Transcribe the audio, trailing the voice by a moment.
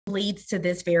leads to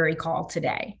this very call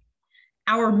today.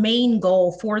 Our main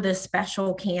goal for this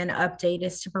special CAN update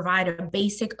is to provide a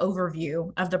basic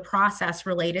overview of the process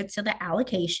related to the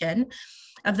allocation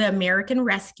of the American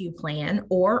Rescue Plan,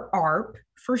 or ARP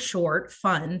for short,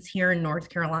 funds here in North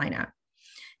Carolina.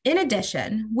 In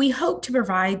addition, we hope to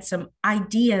provide some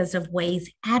ideas of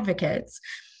ways advocates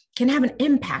can have an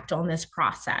impact on this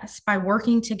process by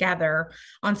working together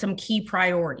on some key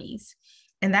priorities.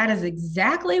 And that is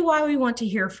exactly why we want to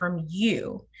hear from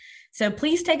you. So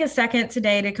please take a second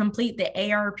today to complete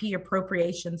the ARP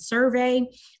appropriation survey.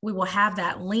 We will have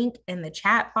that link in the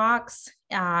chat box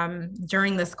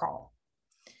during this call.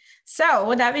 So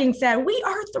with that being said, we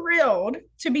are thrilled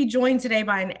to be joined today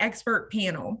by an expert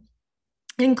panel,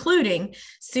 including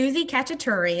Suzy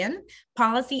Khachaturyan,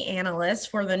 Policy Analyst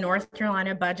for the North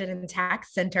Carolina Budget and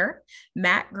Tax Center,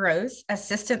 Matt Crouse,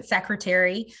 Assistant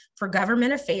Secretary for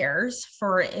Government Affairs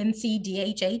for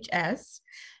DHHS,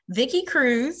 Vikki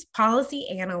Crouse, Policy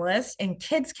Analyst and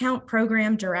KIDSCOUNT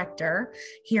Program Director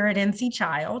here at NC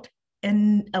Child,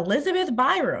 and Elizabeth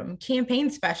Byrum,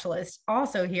 Campaign Specialist,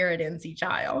 also here at NC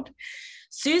Child.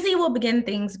 Suzy will begin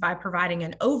things by providing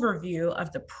an overview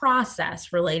of the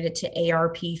process related to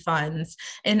ARP funds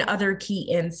and other key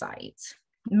insights.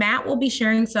 Matt will be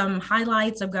sharing some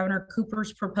highlights of Governor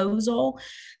Cooper's proposal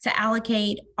to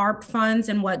allocate ARP funds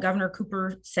and what Governor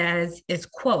Cooper says is,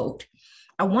 quote,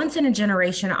 a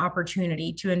once-in-a-generation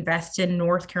opportunity to invest in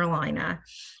North Carolina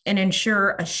and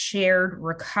ensure a shared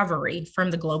recovery from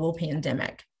the global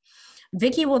pandemic.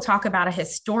 Vikki will talk about a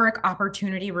historic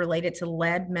opportunity related to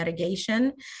lead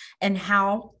mitigation and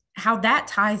how that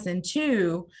ties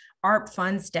into ARP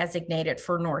funds designated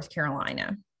for North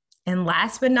Carolina. And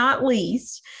last but not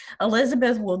least,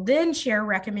 Elizabeth will then share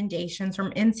recommendations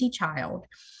from NC Child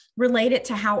related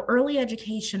to how early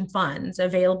education funds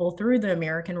available through the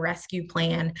American Rescue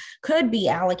Plan could be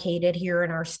allocated here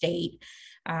in our state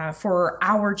for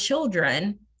our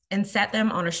children and set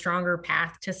them on a stronger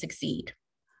path to succeed.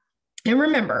 And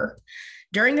remember,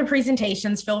 during the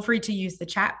presentations, feel free to use the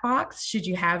chat box should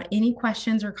you have any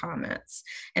questions or comments.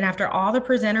 And after all the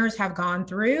presenters have gone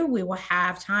through, we will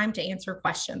have time to answer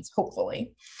questions,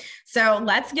 hopefully. So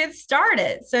let's get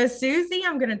started. So Suzy,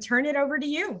 I'm going to turn it over to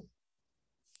you.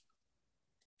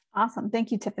 Awesome.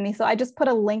 Thank you, Tiffany. So I just put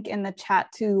a link in the chat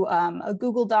to a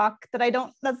Google Doc that I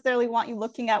don't necessarily want you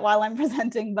looking at while I'm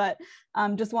presenting, but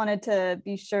just wanted to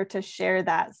be sure to share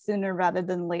that sooner rather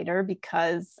than later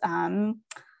because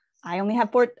I only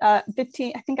have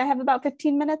 15, I think I have about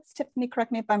 15 minutes. Tiffany,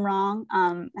 correct me if I'm wrong.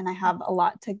 And I have a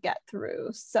lot to get through.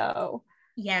 So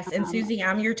yes. And Suzy,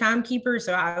 I'm your timekeeper.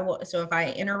 So if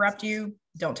I interrupt you,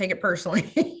 don't take it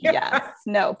personally. Yes.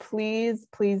 No, please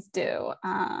do.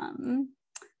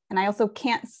 And I also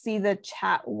can't see the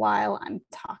chat while I'm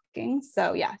talking.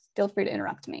 So yeah, feel free to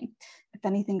interrupt me if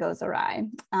anything goes awry.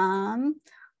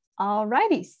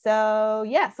 Alrighty, so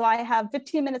yeah, so I have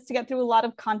 15 minutes to get through a lot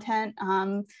of content,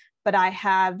 but I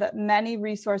have many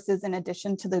resources in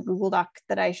addition to the Google Doc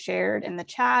that I shared in the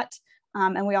chat.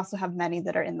 And we also have many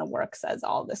that are in the works as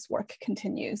all this work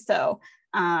continues. So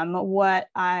here's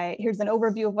an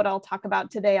overview of what I'll talk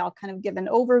about today. I'll kind of give an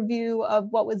overview of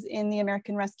what was in the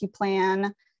American Rescue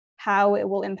Plan, how it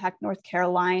will impact North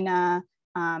Carolina,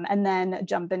 and then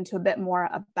jump into a bit more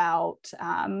about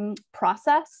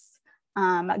process,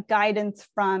 guidance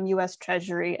from US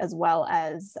Treasury, as well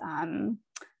as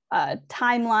a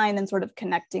timeline and sort of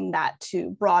connecting that to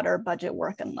broader budget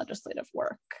work and legislative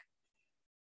work.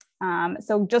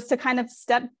 So just to kind of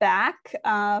step back,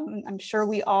 I'm sure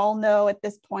we all know at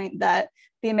this point that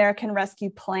the American Rescue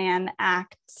Plan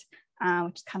Act,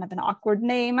 which is kind of an awkward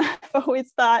name, I've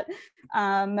always thought.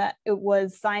 It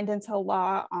was signed into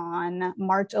law on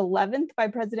March 11th by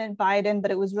President Biden,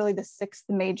 but it was really the sixth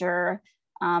major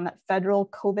federal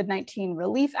COVID-19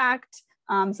 Relief Act.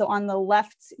 So on the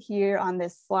left here on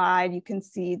this slide, you can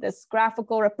see this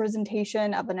graphical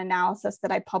representation of an analysis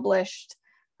that I published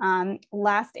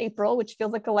last April, which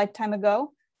feels like a lifetime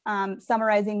ago.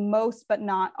 Summarizing most but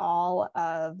not all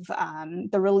of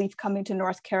the relief coming to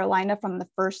North Carolina from the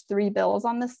first three bills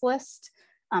on this list.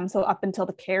 So up until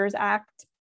the CARES Act,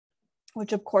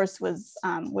 which of course was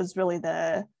really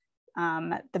the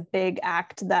big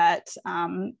act that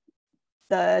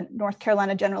the North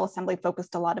Carolina General Assembly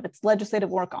focused a lot of its legislative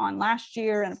work on last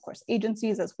year, and of course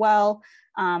agencies as well.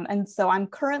 And so I'm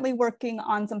currently working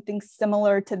on something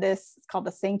similar to this. It's called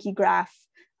the Sankey graph,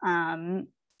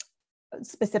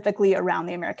 specifically around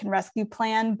the American Rescue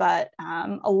Plan, but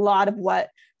a lot of what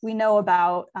we know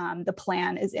about the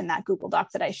plan is in that Google Doc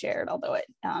that I shared, although it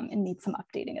needs some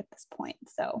updating at this point.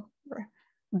 So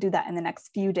we'll do that in the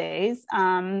next few days.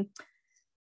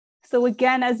 So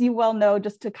again, as you well know,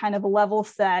 just to kind of level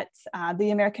set,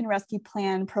 the American Rescue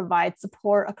Plan provides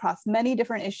support across many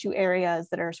different issue areas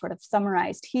that are sort of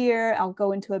summarized here. I'll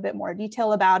go into a bit more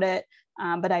detail about it,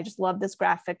 but I just love this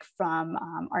graphic from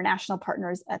our national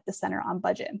partners at the Center on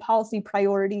Budget and Policy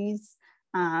Priorities.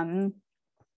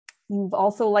 You've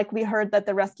also likely heard that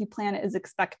the rescue plan is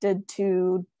expected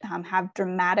to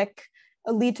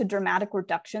lead to dramatic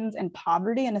reductions in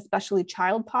poverty, and especially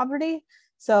child poverty.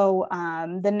 So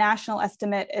the national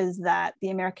estimate is that the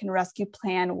American Rescue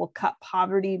Plan will cut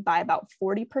poverty by about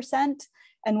 40%.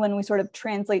 And when we sort of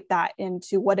translate that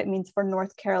into what it means for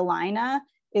North Carolina,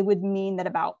 it would mean that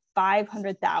about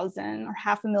 500,000 or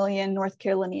 500,000 North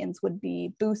Carolinians would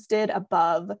be boosted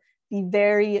above the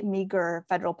very meager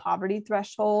federal poverty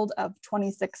threshold of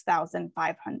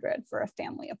 26,500 for a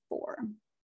family of 4.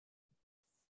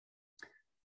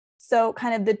 So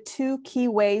kind of the two key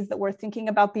ways that we're thinking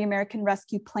about the American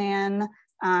Rescue Plan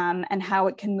and how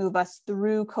it can move us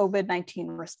through COVID-19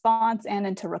 response and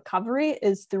into recovery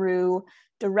is through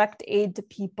direct aid to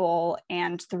people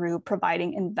and through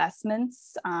providing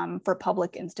investments for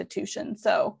public institutions.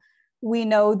 So we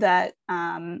know that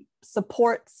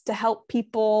supports to help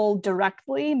people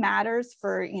directly matters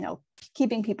for,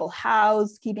 keeping people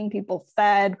housed, keeping people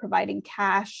fed, providing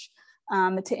cash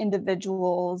to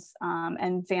individuals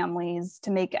and families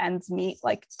to make ends meet,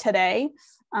 like today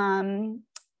and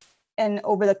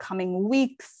over the coming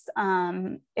weeks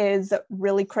is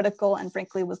really critical and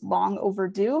frankly was long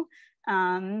overdue.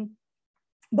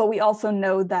 But we also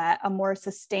know that a more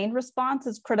sustained response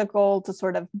is critical to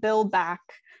sort of build back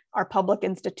our public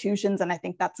institutions. And I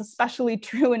think that's especially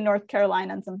true in North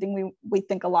Carolina and something we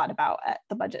think a lot about at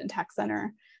the Budget and Tax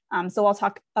Center. So I'll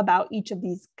talk about each of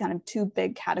these kind of two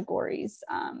big categories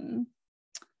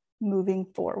moving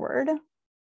forward.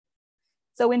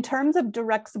 So in terms of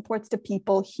direct supports to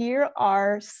people, here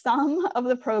are some of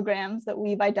the programs that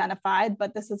we've identified,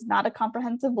 but this is not a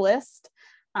comprehensive list.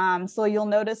 So you'll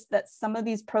notice that some of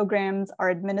these programs are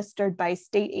administered by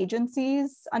state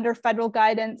agencies under federal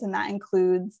guidance, and that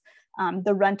includes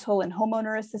the rental and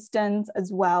homeowner assistance,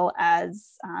 as well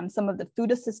as some of the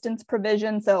food assistance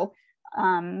provision. So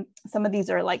some of these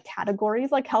are like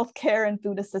categories like healthcare and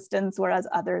food assistance, whereas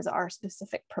others are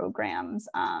specific programs.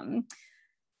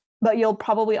 But you'll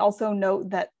probably also note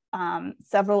that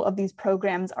several of these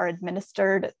programs are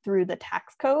administered through the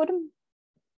tax code.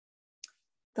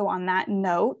 So on that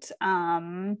note,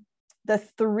 the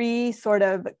three sort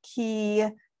of key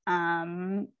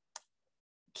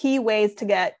ways to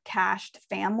get cash to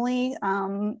family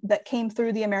that came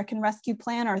through the American Rescue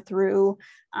Plan are through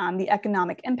the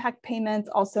economic impact payments,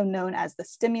 also known as the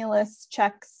stimulus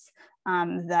checks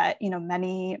that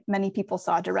many people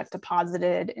saw direct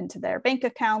deposited into their bank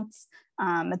accounts,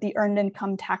 the Earned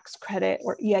Income Tax Credit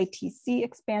or EITC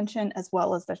expansion, as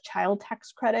well as the Child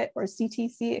Tax Credit or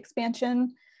CTC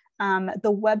expansion.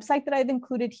 The website that I've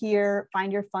included here,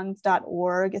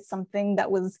 findyourfunds.org, is something that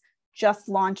was just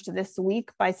launched this week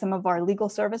by some of our legal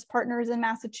service partners in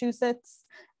Massachusetts.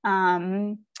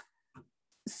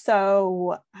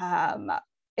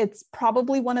 It's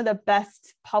probably one of the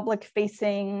best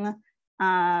public-facing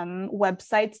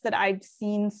websites that I've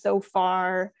seen so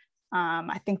far.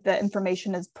 I think the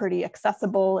information is pretty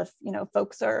accessible if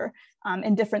folks are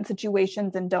in different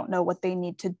situations and don't know what they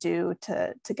need to do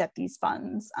to get these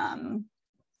funds.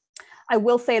 I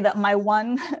will say that my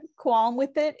one qualm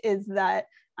with it is that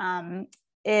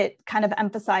it kind of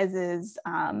emphasizes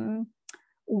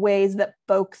ways that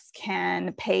folks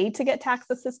can pay to get tax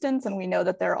assistance. And we know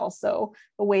that there are also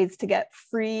ways to get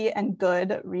free and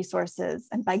good resources.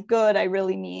 And by good, I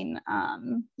really mean,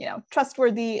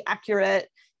 trustworthy, accurate,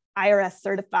 IRS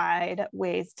certified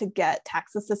ways to get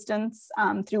tax assistance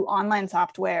through online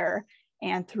software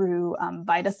and through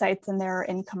VITA sites, and there are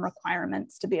income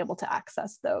requirements to be able to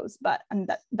access those.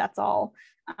 That's all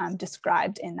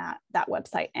described in that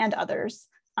website and others.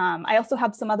 I also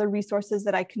have some other resources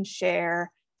that I can share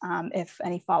if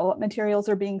any follow-up materials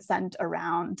are being sent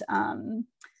around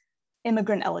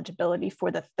immigrant eligibility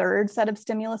for the third set of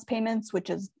stimulus payments, which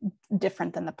is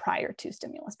different than the prior two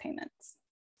stimulus payments.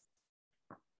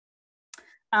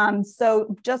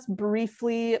 So just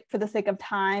briefly, for the sake of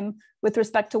time, with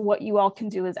respect to what you all can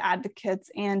do as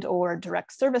advocates and or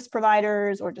direct service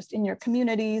providers or just in your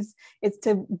communities, is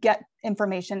to get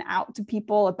information out to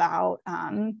people about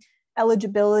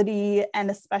eligibility and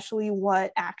especially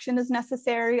what action is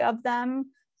necessary of them.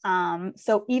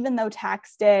 So even though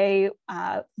tax day,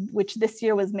 which this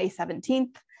year was May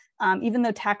 17th, even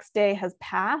though tax day has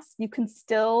passed, you can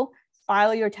still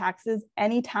file your taxes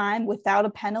anytime without a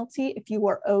penalty if you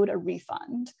are owed a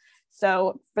refund.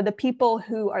 So for the people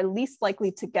who are least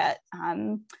likely to get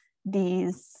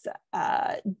these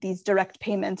direct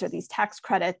payments or these tax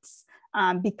credits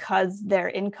because their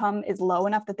income is low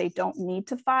enough that they don't need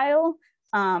to file,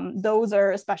 those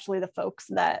are especially the folks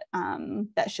that,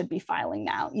 that should be filing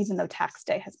now, even though tax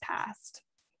day has passed.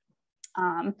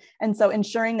 And so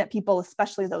ensuring that people,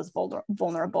 especially those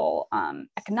vulnerable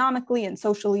economically and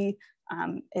socially,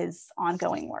 is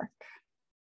ongoing work.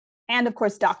 And of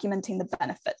course, documenting the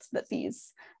benefits that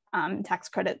these tax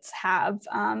credits have,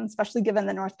 especially given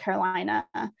that North Carolina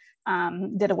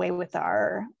did away with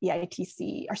our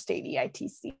EITC, our state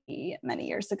EITC many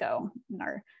years ago, and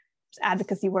our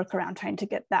advocacy work around trying to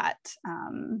get that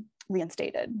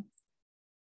reinstated.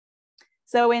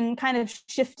 So in kind of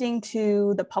shifting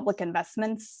to the public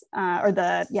investments or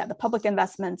the public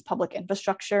investments, public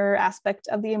infrastructure aspect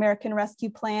of the American Rescue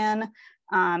Plan,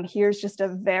 here's just a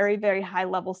very, very high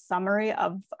level summary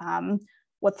of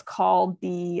what's called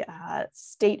the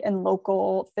state and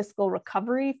local fiscal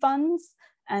recovery funds.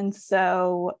 And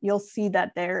so you'll see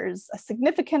that there's a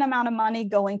significant amount of money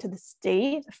going to the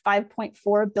state,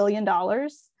 $5.4 billion.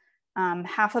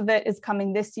 Half of it is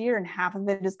coming this year and half of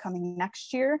it is coming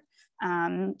next year.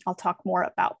 I'll talk more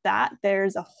about that.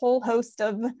 There's a whole host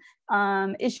of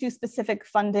issue-specific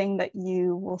funding that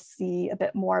you will see a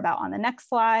bit more about on the next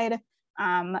slide.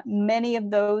 Many of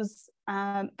those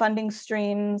funding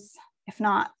streams, if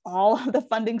not all of the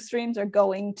funding streams, are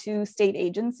going to state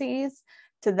agencies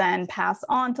to then pass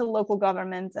on to local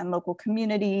governments and local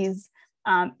communities.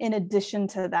 In addition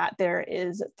to that, there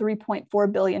is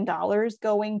 $3.4 billion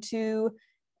going to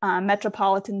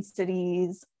metropolitan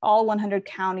cities, all 100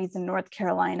 counties in North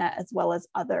Carolina, as well as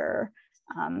other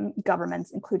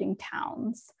governments, including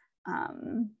towns.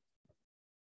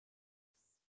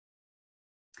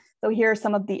 So here are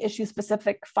some of the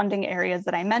issue-specific funding areas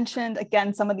that I mentioned.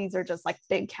 Again, some of these are just like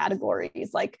big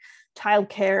categories, like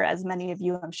childcare, as many of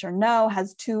you I'm sure know,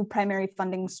 has 2 primary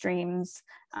funding streams.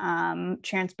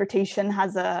 Transportation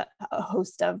has a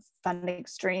host of funding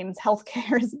streams.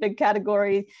 Healthcare is a big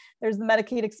category. There's the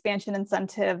Medicaid expansion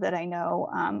incentive that I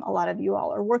know a lot of you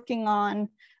all are working on.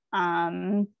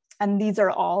 And these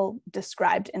are all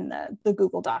described in the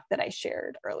Google Doc that I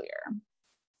shared earlier.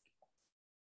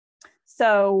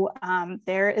 So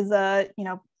there is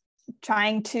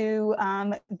trying to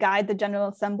guide the General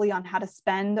Assembly on how to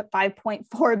spend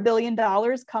 $5.4 billion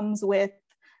comes with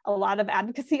a lot of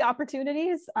advocacy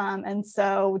opportunities. And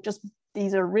so just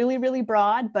these are really, really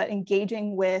broad, but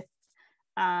engaging with,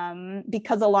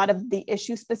 because a lot of the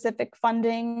issue-specific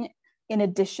funding, in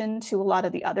addition to a lot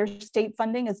of the other state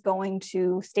funding, is going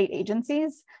to state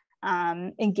agencies,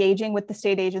 engaging with the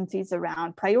state agencies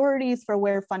around priorities for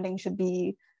where funding should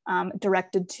be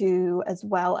directed to, as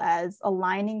well as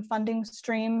aligning funding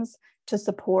streams to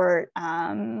support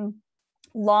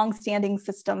long-standing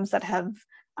systems that have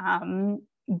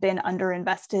been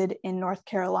underinvested in North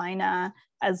Carolina,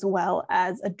 as well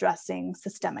as addressing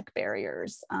systemic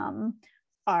barriers,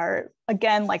 are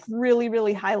again, like really,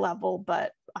 really high level,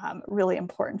 but really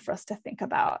important for us to think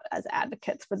about as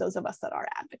advocates, for those of us that are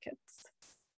advocates.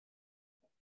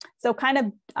 So kind of,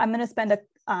 I'm going to spend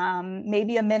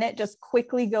maybe a minute just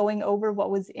quickly going over what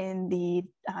was in the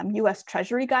US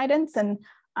Treasury guidance. And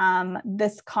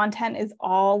this content is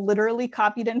all literally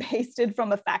copied and pasted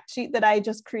from a fact sheet that I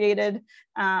just created.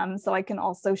 So I can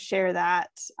also share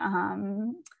that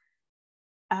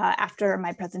after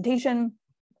my presentation.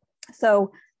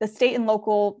 So the state and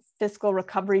local fiscal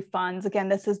recovery funds, again,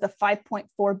 this is the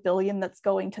 $5.4 billion that's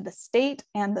going to the state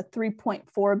and the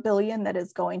 $3.4 billion that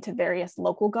is going to various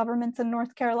local governments in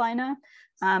North Carolina.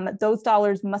 Those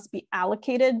dollars must be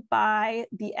allocated by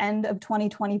the end of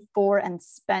 2024 and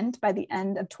spent by the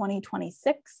end of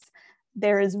 2026.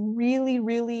 There is really,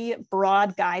 really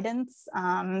broad guidance.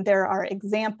 There are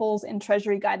examples in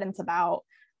Treasury guidance about,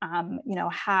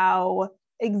 how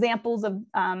examples of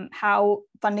how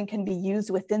funding can be used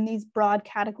within these broad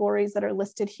categories that are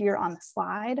listed here on the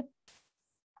slide.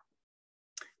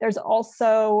 There's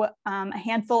also a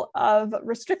handful of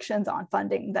restrictions on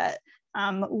funding that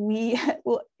we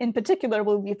will, in particular,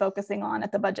 will be focusing on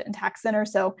at the Budget and Tax Center.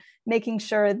 So making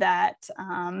sure that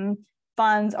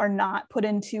funds are not put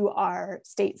into our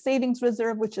state savings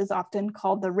reserve, which is often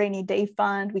called the rainy day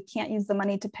fund. We can't use the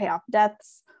money to pay off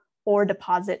debts or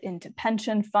deposit into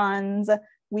pension funds.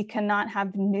 We cannot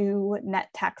have new net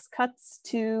tax cuts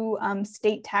to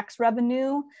state tax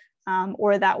revenue,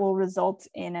 or that will result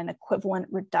in an equivalent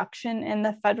reduction in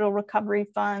the federal recovery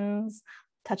funds.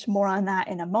 Touch more on that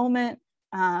in a moment.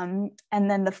 And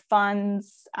then the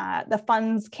funds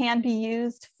can be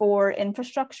used for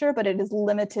infrastructure, but it is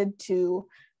limited to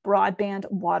broadband,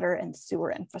 water, and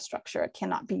sewer infrastructure. It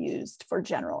cannot be used for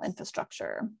general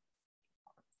infrastructure.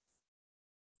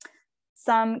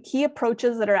 Some key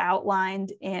approaches that are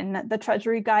outlined in the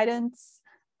Treasury guidance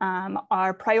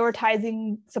are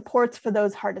prioritizing supports for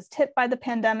those hardest hit by the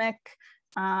pandemic,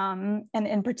 and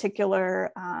in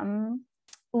particular,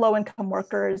 low-income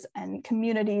workers and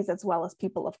communities, as well as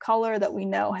people of color that we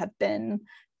know have been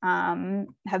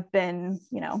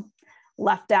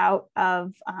left out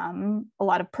of a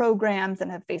lot of programs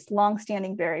and have faced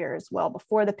long-standing barriers well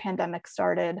before the pandemic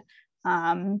started.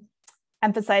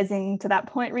 Emphasizing to that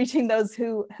point, reaching those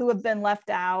who have been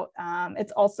left out.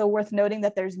 It's also worth noting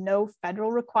that there's no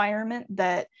federal requirement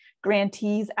that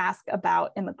grantees ask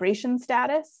about immigration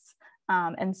status.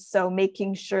 And so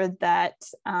making sure that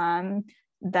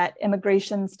that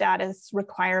immigration status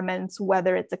requirements,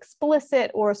 whether it's explicit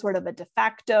or sort of a de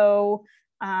facto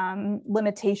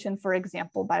limitation, for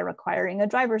example, by requiring a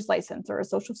driver's license or a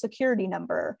social security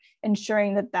number,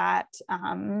 ensuring that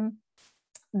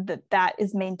that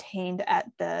is maintained at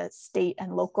the state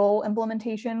and local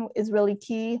implementation is really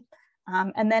key.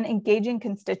 And then engaging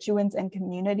constituents and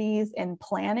communities in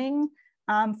planning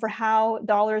for how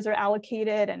dollars are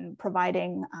allocated and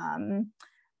providing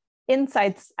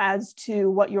insights as to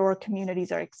what your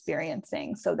communities are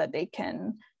experiencing so that they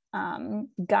can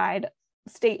guide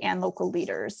state and local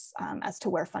leaders as to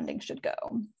where funding should go.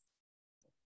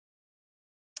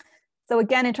 So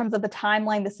again, in terms of the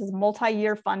timeline, this is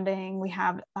multi-year funding. We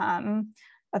have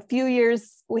a few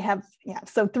years,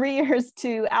 so 3 years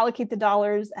to allocate the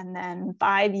dollars, and then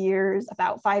 5 years,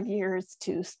 about 5 years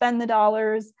to spend the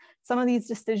dollars. Some of these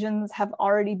decisions have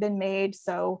already been made.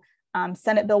 So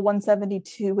Senate Bill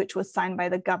 172, which was signed by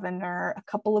the governor a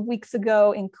couple of weeks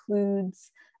ago,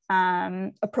 includes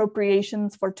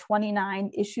appropriations for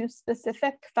 29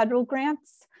 issue-specific federal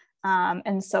grants.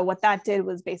 And so what that did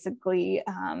was basically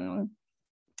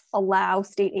allow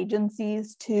state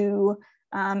agencies to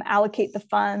allocate the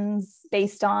funds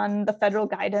based on the federal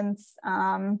guidance.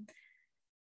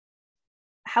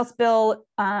 House Bill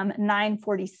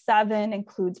 947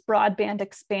 includes broadband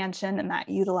expansion, and that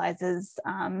utilizes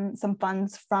some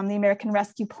funds from the American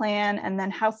Rescue Plan. And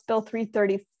then House Bill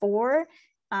 334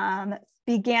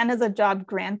 began as a job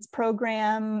grants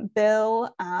program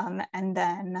bill, and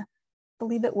then I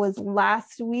believe it was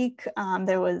last week,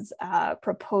 there was a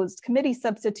proposed committee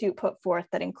substitute put forth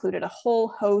that included a whole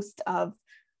host of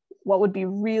what would be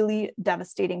really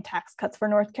devastating tax cuts for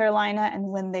North Carolina. And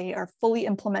when they are fully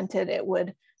implemented, it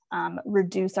would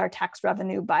reduce our tax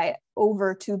revenue by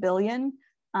over $2 billion.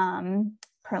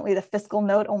 Currently, the fiscal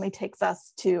note only takes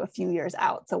us to a few years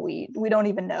out. So we don't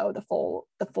even know the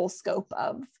full scope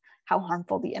of how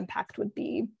harmful the impact would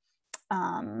be.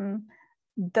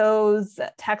 Those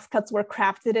tax cuts were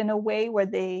crafted in a way where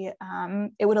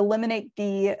it would eliminate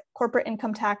the corporate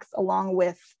income tax along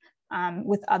with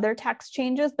other tax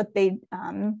changes, but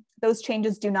those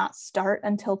changes do not start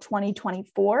until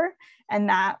 2024, and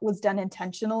that was done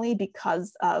intentionally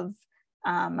because of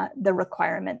the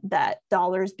requirement that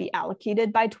dollars be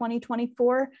allocated by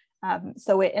 2024.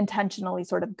 So it intentionally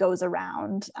sort of goes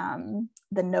around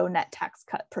the no net tax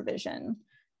cut provision.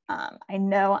 I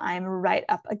know I'm right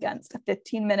up against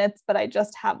 15 minutes, but I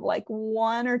just have like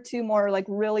one or two more like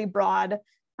really broad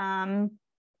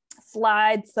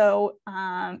slides. So,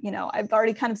 I've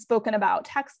already kind of spoken about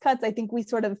tax cuts. I think we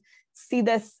sort of see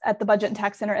this at the Budget and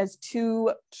Tax Center as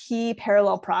two key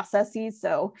parallel processes.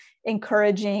 So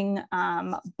encouraging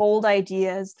bold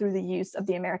ideas through the use of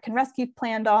the American Rescue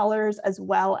Plan dollars, as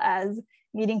well as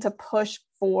needing to push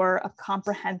for a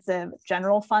comprehensive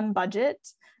general fund budget.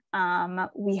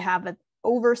 We have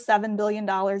over $7 billion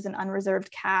in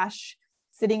unreserved cash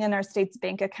sitting in our state's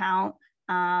bank account.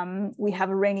 We have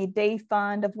a rainy day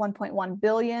fund of $1.1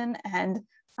 billion, and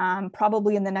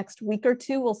probably in the next week or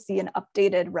two, we'll see an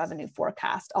updated revenue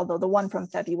forecast, although the one from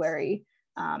February,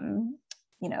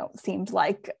 seemed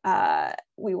like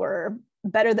we were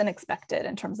better than expected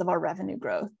in terms of our revenue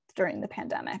growth during the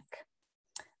pandemic.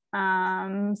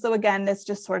 So again, this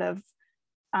just sort of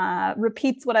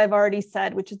repeats what I've already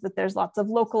said, which is that there's lots of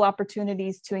local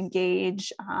opportunities to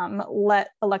engage,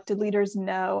 let elected leaders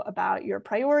know about your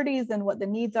priorities and what the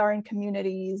needs are in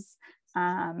communities.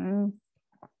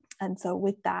 And so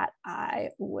with that,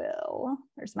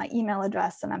 there's my email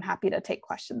address, and I'm happy to take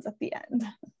questions at the end.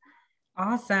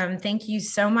 Awesome. Thank you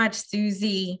so much,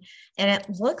 Suzy. And it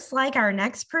looks like our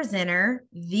next presenter,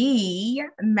 the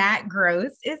Matt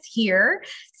Crouse, is here.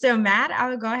 So Matt,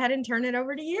 I'll go ahead and turn it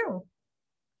over to you.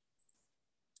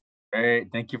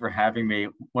 Great. Thank you for having me.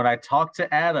 When I talked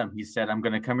to Adam, he said, I'm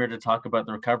going to come here to talk about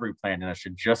the recovery plan, and I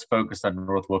should just focus on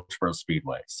North Wilkesboro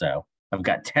Speedway. So I've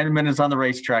got 10 minutes on the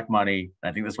racetrack money.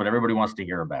 I think that's what everybody wants to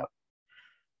hear about.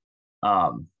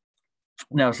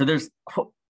 No, so there's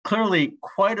clearly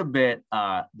quite a bit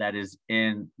that is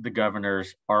in the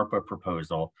governor's ARPA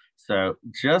proposal. So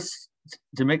just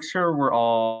to make sure we're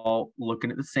all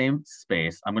looking at the same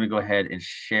space, I'm going to go ahead and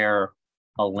share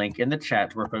a link in the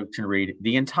chat where folks can read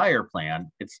the entire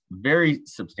plan. It's very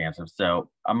substantive, so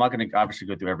I'm not going to obviously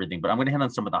go through everything, but I'm going to hit on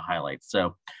some of the highlights.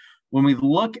 So when we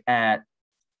look at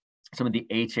some of the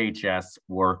HHS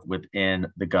work within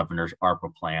the governor's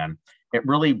ARPA plan, it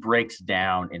really breaks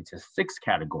down into 6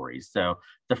 categories. So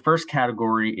the first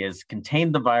category is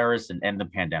contain the virus and end the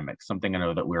pandemic, something I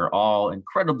know that we're all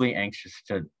incredibly anxious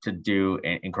to do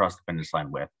and cross the finish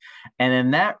line with. And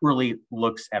then that really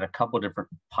looks at a couple of different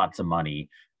pots of money.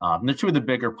 They're 2 of the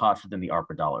bigger pots within the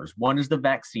ARPA dollars. One is the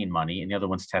vaccine money and the other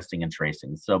one's testing and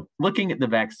tracing. So looking at the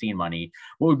vaccine money,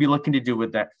 what we'd be looking to do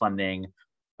with that funding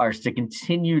is to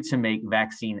continue to make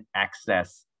vaccine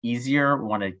access easier. We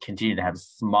want to continue to have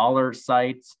smaller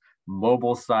sites,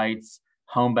 mobile sites,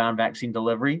 homebound vaccine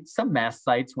delivery, some mass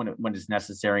sites when it's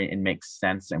necessary and makes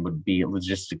sense and would be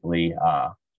logistically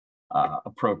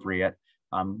appropriate.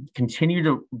 Continue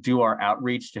to do our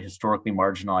outreach to historically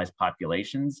marginalized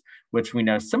populations, which we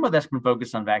know some of that's been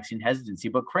focused on vaccine hesitancy,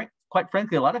 but quite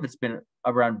frankly, a lot of it's been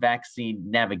around vaccine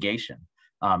navigation,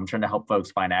 trying to help folks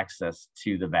find access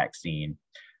to the vaccine.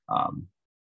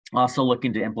 Also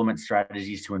looking to implement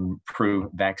strategies to improve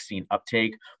vaccine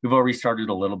uptake. We've already started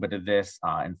a little bit of this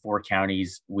in 4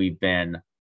 counties. We've been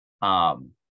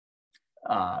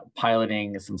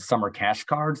piloting some summer cash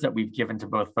cards that we've given to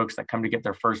both folks that come to get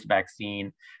their first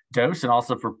vaccine dose and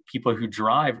also for people who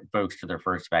drive folks to their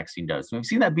first vaccine dose. And we've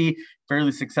seen that be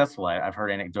fairly successful. I've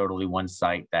heard anecdotally one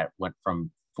site that went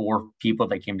from 4 people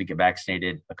that came to get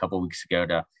vaccinated a couple of weeks ago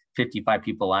to 55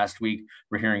 people last week.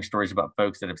 We're hearing stories about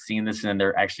folks that have seen this and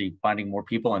they're actually finding more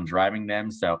people and driving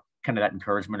them. So kind of that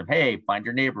encouragement of, hey, find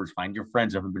your neighbors, find your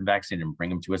friends who haven't been vaccinated and bring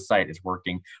them to a site is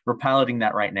working. We're piloting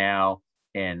that right now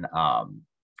in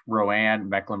Rowan,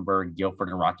 Mecklenburg, Guilford,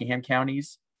 and Rockingham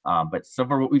counties. But so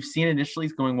far what we've seen initially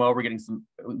is going well. We're getting some,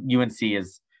 UNC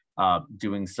is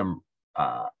doing some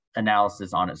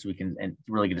analysis on it so we can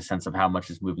really get a sense of how much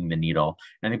is moving the needle.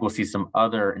 And I think we'll see some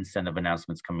other incentive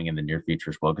announcements coming in the near future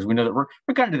as well, because we know that we're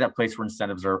kind of to that place where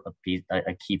incentives are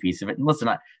a key piece of it. And listen,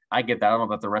 I get that. I don't know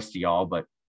about the rest of y'all, but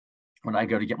when I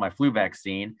go to get my flu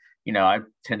vaccine, you know, I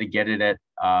tend to get it at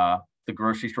the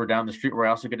grocery store down the street where I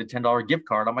also get a $10 gift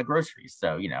card on my groceries.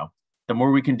 So, you know, the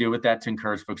more we can do with that to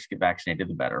encourage folks to get vaccinated,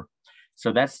 the better.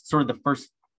 So that's sort of the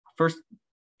first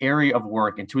area of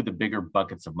work, and 2 of the bigger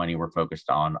buckets of money we're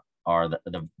focused on are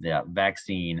the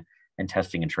vaccine and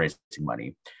testing and tracing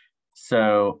money.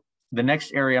 So the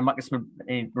next area, I'm not going to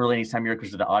spend really any time here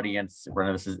because of the audience. I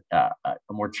know this is a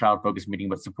more child-focused meeting,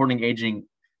 but supporting aging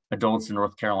adults in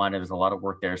North Carolina, there's a lot of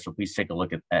work there. So please take a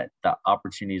look at the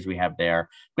opportunities we have there.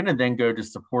 I'm going to then go to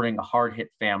supporting hard-hit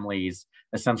families,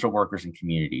 essential workers, and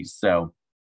communities. So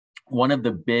one of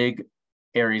the big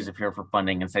areas of here for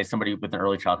funding, and say somebody with an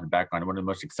early childhood background, one of the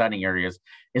most exciting areas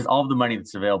is all of the money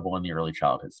that's available in the early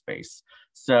childhood space.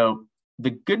 So the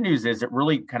good news is it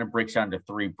really kind of breaks down into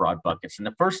 3 broad buckets. And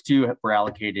the first 2 were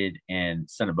allocated in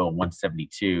Senate Bill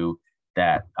 172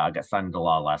 that got signed into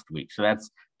law last week. So that's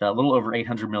a little over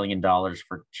 $800 million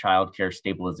for child care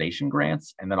stabilization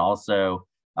grants. And then also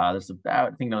there's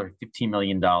about, I think, another $15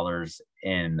 million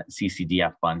in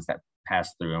CCDF funds that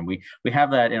pass through, and we have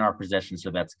that in our possession,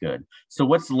 so that's good. So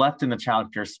what's left in the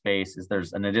child care space is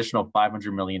there's an additional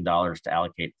 $500 million to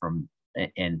allocate from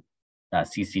in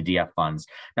CCDF funds.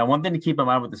 Now, one thing to keep in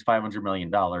mind with this $500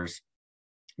 million,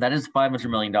 that is $500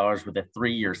 million with a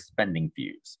 3-year spending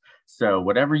fuse. So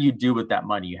whatever you do with that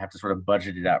money, you have to sort of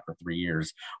budget it out for 3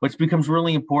 years, which becomes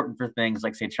really important for things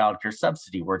like, say, child care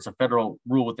subsidy, where it's a federal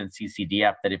rule within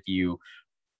CCDF that if you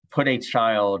put a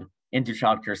child into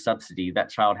child care subsidy, that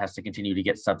child has to continue to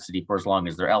get subsidy for as long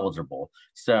as they're eligible.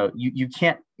 So you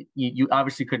can't, you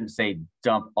obviously couldn't say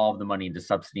dump all of the money into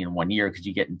subsidy in 1 year, because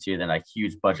you get into then a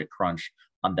huge budget crunch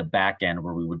on the back end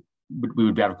where we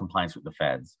would be out of compliance with the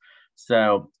feds.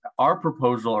 So our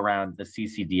proposal around the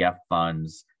CCDF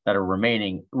funds that are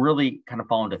remaining really kind of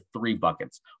fall into 3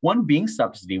 buckets. One being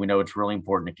subsidy. We know it's really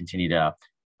important to continue to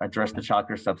address the child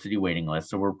care subsidy waiting list.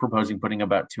 So we're proposing putting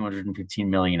about $215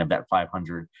 million of that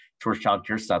 $500 towards child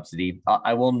care subsidy.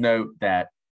 I will note that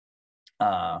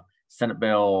Senate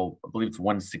Bill, I believe it's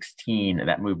 116,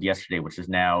 that moved yesterday, which is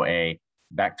now a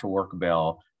back to work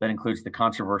bill that includes the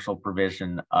controversial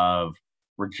provision of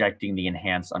rejecting the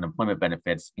enhanced unemployment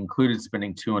benefits, included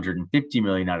spending $250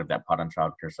 million out of that pot on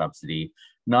childcare subsidy.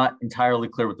 Not entirely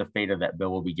clear what the fate of that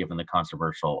bill will be given the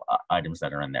controversial items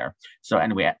that are in there. So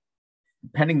anyway,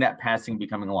 pending that passing,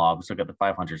 becoming law, we still got the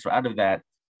 500. So out of that,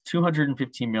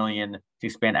 215 million to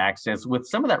expand access, with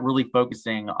some of that really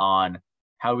focusing on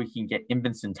how we can get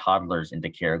infants and toddlers into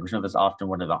care, because we know that's often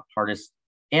one of the hardest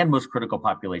and most critical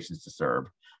populations to serve.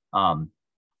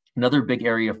 Another big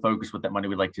area of focus with that money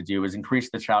we'd like to do is increase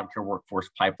the childcare workforce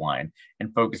pipeline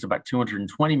and focus about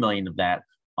 220 million of that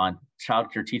on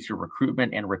childcare teacher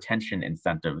recruitment and retention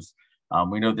incentives.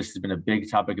 We know this has been a big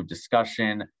topic of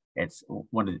discussion. It's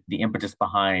one of the impetus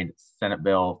behind Senate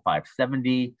Bill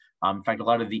 570. In fact, a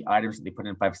lot of the items that they put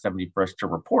in 570 for us to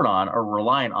report on are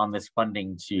relying on this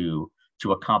funding to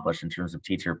accomplish in terms of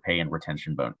teacher pay and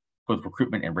retention, both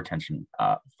recruitment and retention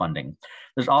funding.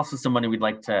 There's also some money we'd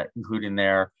like to include in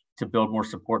there to build more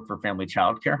support for family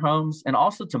childcare homes, and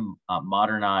also to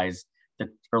modernize the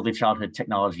early childhood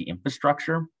technology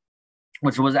infrastructure,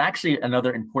 which was actually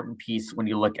another important piece when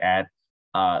you look at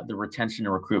the retention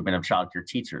and recruitment of childcare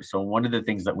teachers. So one of the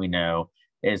things that we know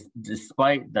is,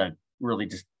 despite the really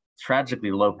just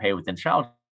tragically low pay within childcare,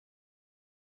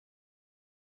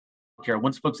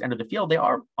 once folks enter the field, they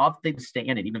are often to stay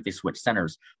in it, even if they switch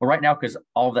centers. But right now, because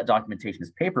all of that documentation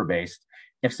is paper-based,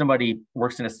 if somebody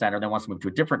works in a center, then wants to move to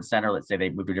a different center, let's say they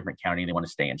move to a different county and they want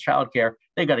to stay in childcare,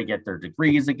 they got to get their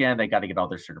degrees again, they got to get all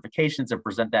their certifications and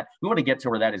present that. We want to get to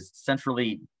where that is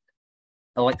centrally,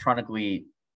 electronically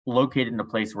located in a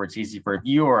place where it's easy for, if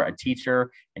you are a teacher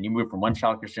and you move from one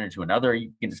childcare center to another,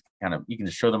 you can just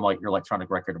show them like your electronic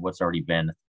record of what's already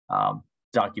been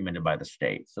documented by the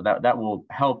state. So that will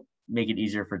help make it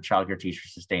easier for childcare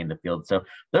teachers to stay in the field. So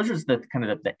those are the kind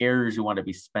of the areas you want to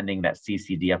be spending that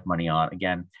CCDF money on.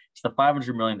 Again, it's the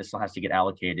 500 million that still has to get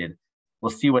allocated.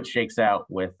 We'll see what shakes out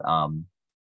with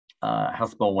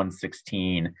House Bill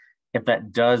 116. If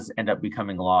that does end up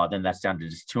becoming law, then that's down to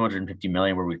just 250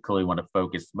 million, where we clearly want to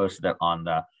focus most of that on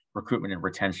the recruitment and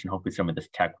retention. Hopefully some of this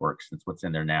tech work, since what's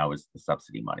in there now is the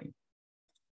subsidy money.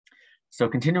 So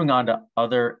continuing on to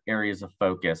other areas of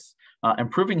focus,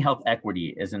 improving health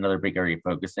equity is another big area of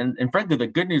focus. And frankly, the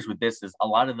good news with this is a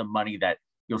lot of the money that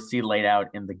you'll see laid out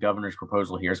in the governor's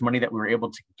proposal here is money that we were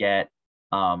able to get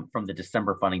from the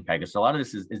December funding package. So a lot of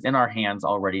this is in our hands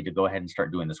already to go ahead and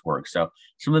start doing this work. So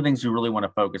some of the things we really want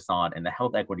to focus on in the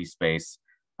health equity space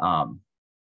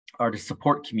are to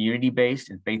support community-based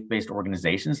and faith-based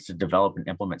organizations to develop and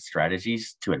implement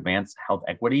strategies to advance health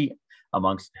equity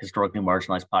amongst historically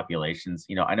marginalized populations.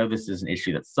 You know, I know this is an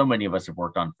issue that so many of us have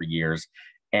worked on for years,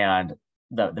 and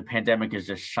the pandemic has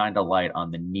just shined a light on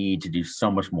the need to do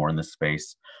so much more in this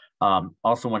space.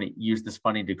 Also want to use this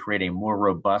funding to create a more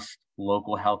robust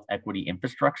local health equity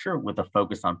infrastructure with a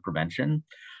focus on prevention.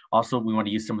 Also, we want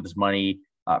to use some of this money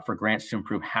for grants to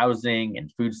improve housing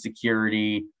and food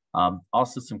security.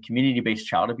 Also some community-based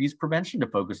child abuse prevention to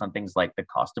focus on things like the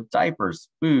cost of diapers,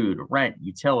 food, rent,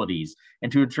 utilities, and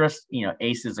to address,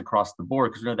 ACEs across the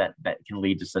board, because we know that can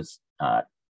lead to such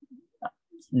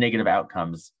negative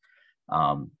outcomes,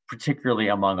 particularly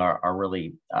among our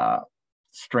really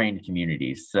strained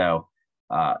communities. So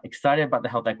excited about the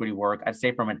health equity work. I'd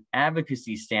say from an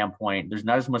advocacy standpoint, there's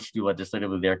not as much to do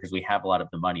legislatively there because we have a lot of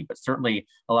the money, but certainly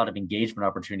a lot of engagement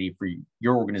opportunity for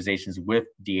your organizations with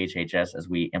DHHS as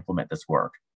we implement this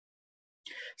work.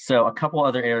 So a couple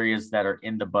other areas that are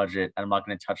in the budget, and I'm not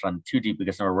going to touch on too deep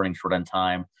because we're running short on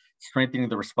time. Strengthening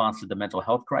the response to the mental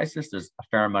health crisis. There's a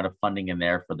fair amount of funding in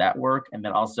there for that work. And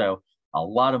then also a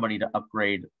lot of money to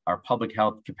upgrade our public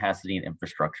health capacity and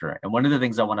infrastructure. And one of the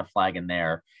things I want to flag in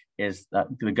there is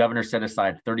the governor set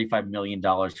aside $35 million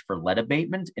for lead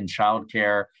abatement in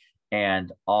childcare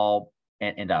and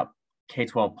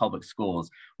K-12 public schools,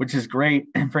 which is great,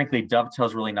 and frankly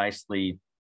dovetails really nicely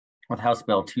with House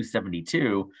Bill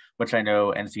 272, which I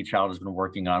know NC Child has been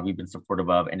working on, we've been supportive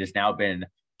of, and has now been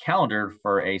calendared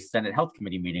for a Senate Health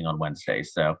Committee meeting on Wednesday.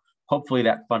 So hopefully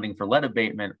that funding for lead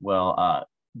abatement will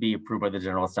be approved by the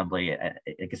General Assembly.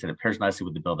 Like I said, it pairs nicely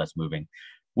with the bill that's moving.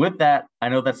 With that, I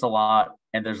know that's a lot,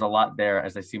 and there's a lot there,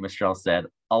 as I see Michelle said,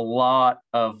 a lot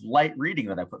of light reading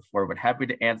that I put forward, but happy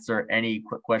to answer any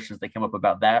quick questions that come up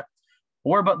about that,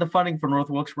 or about the funding for North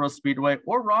Wilkesboro Speedway,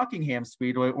 or Rockingham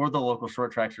Speedway, or the local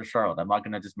short tracks for Charlotte. I'm not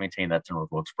going to just maintain that to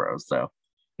North Wilkesboro. So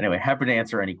anyway, happy to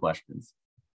answer any questions.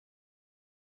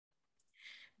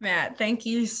 Matt, thank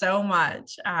you so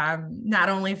much, not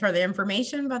only for the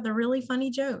information, but the really funny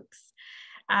jokes.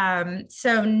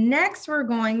 So next we're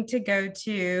going to go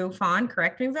to Fawn.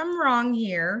 Correct me if I'm wrong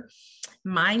here.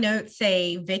 My notes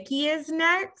say Vikki is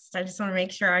next. I just want to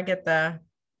make sure I get the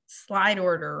slide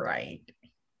order right.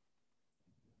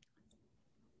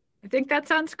 I think that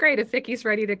sounds great if Vicki's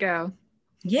ready to go.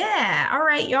 Yeah. All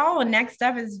right, y'all. Next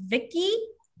up is Vikki.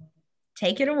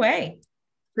 Take it away.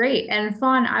 Great. And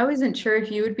Fawn, I wasn't sure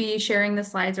if you would be sharing the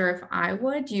slides or if I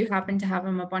would. Do you happen to have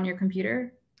them up on your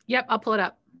computer? Yep, I'll pull it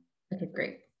up. Okay,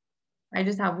 great. I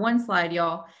just have one slide,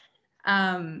 y'all.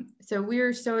 So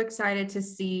we're so excited to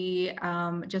see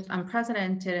just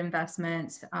unprecedented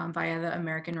investments via the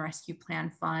American Rescue Plan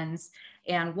funds.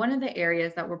 And one of the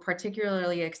areas that we're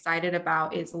particularly excited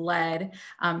about is lead,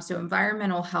 so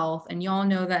environmental health. And y'all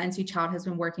know that NC Child has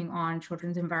been working on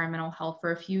children's environmental health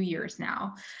for a few years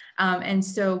now. And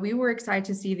so we were excited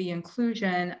to see the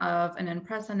inclusion of an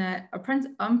unprecedented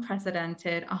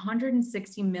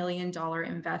 $160 million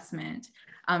investment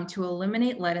to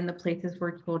eliminate lead in the places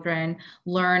where children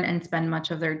learn and spend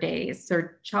much of their days, so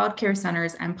child care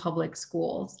centers and public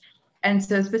schools. And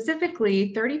so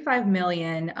specifically 35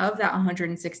 million of that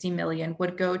 160 million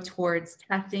would go towards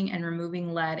testing and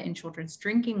removing lead in children's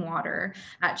drinking water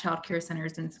at child care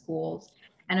centers and schools.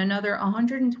 And another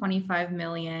 125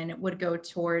 million would go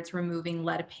towards removing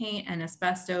lead paint and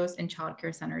asbestos in child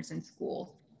care centers and schools.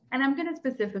 And I'm going to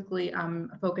specifically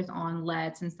focus on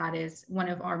lead since that is one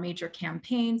of our major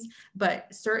campaigns,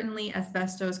 but certainly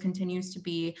asbestos continues to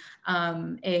be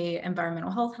a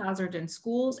environmental health hazard in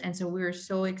schools. And so we're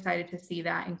so excited to see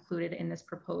that included in this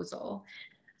proposal.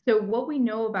 So what we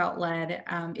know about lead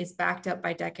is backed up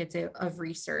by decades of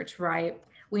research, right?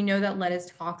 We know that lead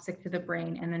is toxic to the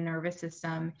brain and the nervous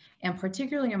system, and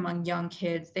particularly among young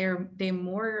kids, they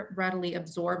more readily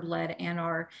absorb lead and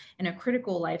are in a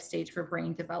critical life stage for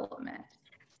brain development.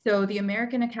 So the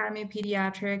American Academy of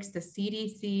Pediatrics, the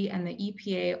CDC, and the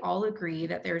EPA all agree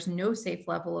that there's no safe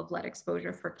level of lead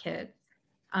exposure for kids.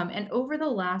 And over the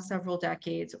last several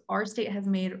decades, our state has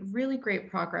made really great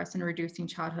progress in reducing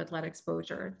childhood lead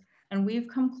exposure. And we've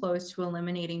come close to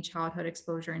eliminating childhood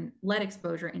exposure and lead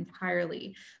exposure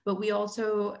entirely. But we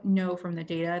also know from the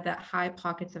data that high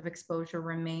pockets of exposure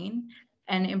remain.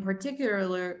 And in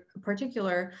particular,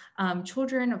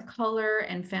 children of color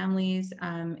and families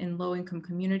in low-income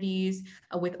communities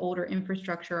with older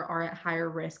infrastructure are at higher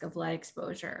risk of lead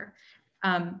exposure.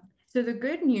 So the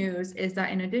good news is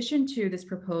that in addition to this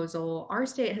proposal, our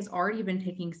state has already been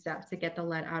taking steps to get the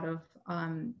lead out of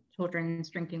children's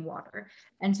drinking water.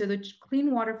 And so the Clean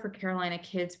Water for Carolina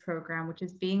Kids program, which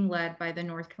is being led by the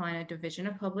North Carolina Division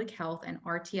of Public Health and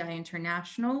RTI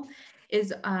International,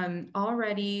 is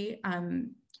already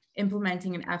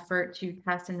implementing an effort to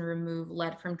test and remove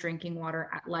lead from drinking water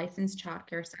at licensed child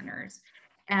care centers.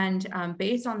 And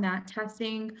based on that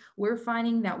testing, we're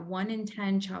finding that 1 in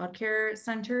 10 child care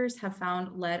centers have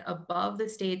found lead above the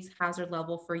state's hazard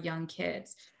level for young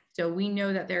kids. So we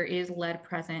know that there is lead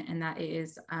present and that it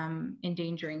is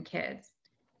endangering kids.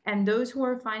 And those who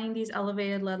are finding these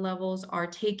elevated lead levels are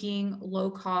taking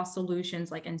low-cost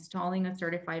solutions like installing a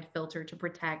certified filter to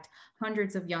protect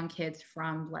hundreds of young kids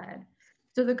from lead.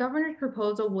 So the governor's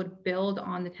proposal would build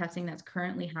on the testing that's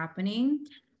currently happening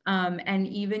and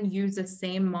even use the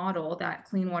same model that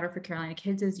Clean Water for Carolina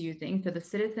Kids is using. So the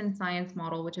citizen science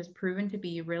model, which has proven to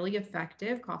be really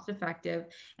effective, cost-effective,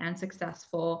 and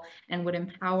successful, and would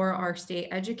empower our state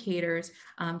educators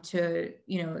to,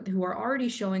 who are already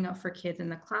showing up for kids in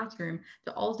the classroom,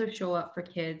 to also show up for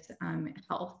kids'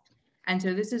 health. And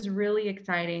so this is really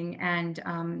exciting.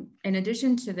 And in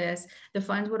addition to this, the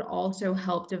funds would also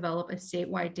help develop a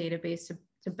statewide database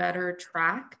to better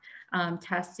track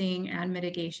testing and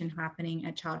mitigation happening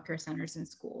at child care centers and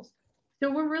schools.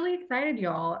 So we're really excited,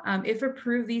 y'all. If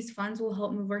approved, these funds will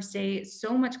help move our state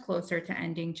so much closer to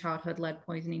ending childhood lead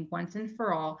poisoning once and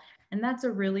for all. And that's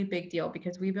a really big deal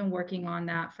because we've been working on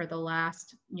that for the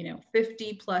last,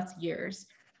 50 plus years.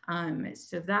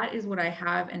 So that is what I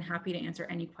have, and happy to answer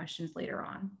any questions later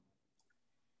on.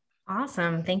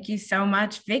 Awesome. Thank you so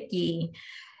much, Vikki.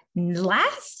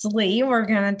 Lastly, we're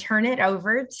going to turn it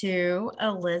over to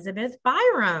Elizabeth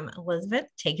Byrum. Elizabeth,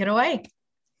 take it away.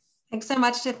 Thanks so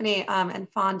much, Tiffany. And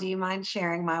Fawn, do you mind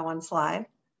sharing my one slide?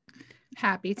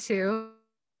 Happy to.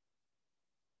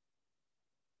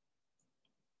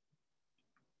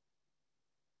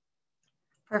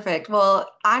 Perfect. Well,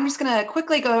 I'm just going to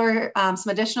quickly go over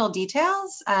some additional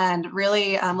details and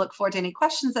really look forward to any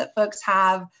questions that folks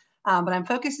have. But I'm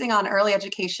focusing on early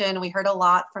education. We heard a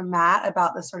lot from Matt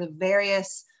about the sort of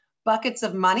various buckets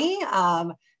of money.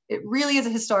 It really is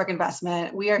a historic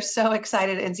investment. We are so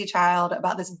excited at NC Child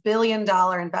about this $1 billion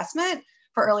investment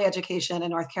for early education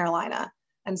in North Carolina.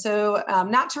 And so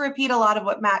not to repeat a lot of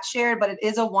what Matt shared, but it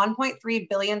is a $1.3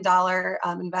 billion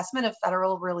investment of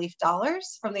federal relief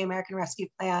dollars from the American Rescue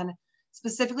Plan,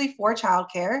 specifically for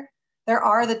childcare. There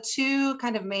are the two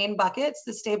kind of main buckets,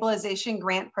 the stabilization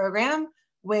grant program,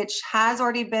 which has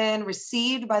already been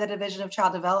received by the Division of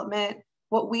Child Development.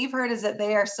 What we've heard is that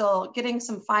they are still getting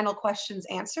some final questions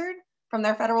answered from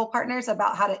their federal partners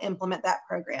about how to implement that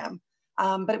program.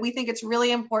 But we think it's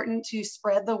really important to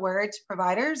spread the word to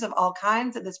providers of all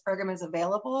kinds that this program is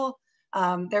available.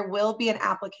 There will be an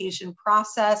application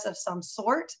process of some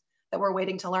sort that we're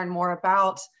waiting to learn more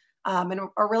about, and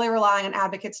are really relying on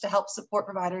advocates to help support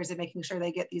providers in making sure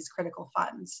they get these critical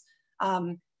funds.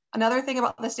 Another thing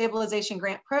about the stabilization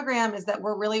grant program is that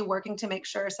we're really working to make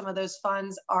sure some of those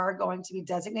funds are going to be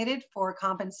designated for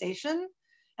compensation.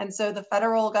 And so the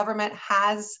federal government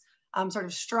has sort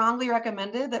of strongly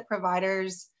recommended that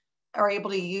providers are able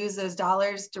to use those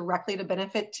dollars directly to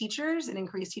benefit teachers and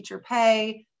increase teacher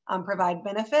pay, provide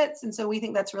benefits. And so we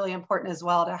think that's really important as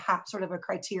well to have sort of a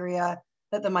criteria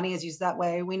that the money is used that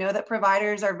way. We know that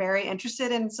providers are very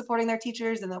interested in supporting their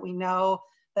teachers, and that we know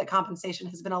that compensation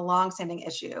has been a long-standing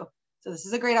issue. So this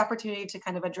is a great opportunity to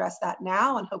kind of address that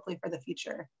now and hopefully for the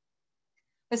future.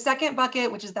 The second bucket,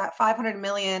 which is that $500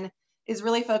 million, is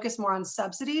really focused more on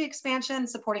subsidy expansion,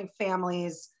 supporting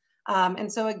families. And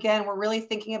so again, we're really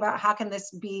thinking about how can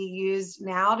this be used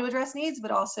now to address needs,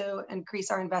 but also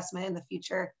increase our investment in the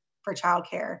future for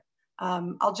childcare.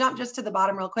 I'll jump just to the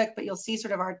bottom real quick, but you'll see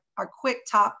sort of our quick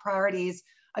top priorities,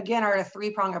 again, are a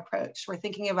three-prong approach. We're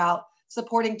thinking about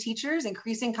supporting teachers,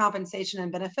 increasing compensation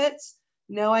and benefits,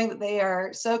 knowing that they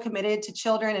are so committed to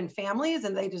children and families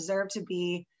and they deserve to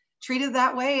be treated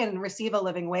that way and receive a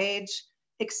living wage.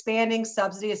 Expanding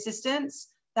subsidy assistance.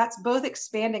 That's both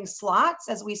expanding slots,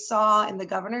 as we saw in the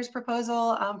governor's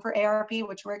proposal for ARP,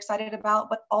 which we're excited about,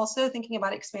 but also thinking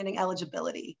about expanding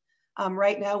eligibility.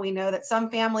 Right now, we know that some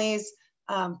families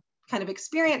kind of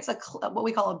experience what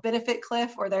we call a benefit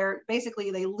cliff, or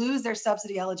they lose their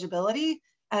subsidy eligibility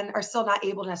and are still not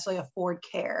able to necessarily afford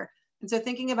care. And so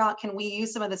thinking about, can we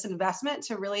use some of this investment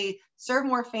to really serve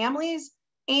more families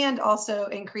and also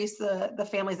increase the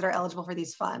families that are eligible for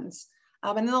these funds?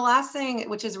 And then the last thing,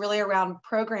 which is really around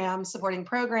programs, supporting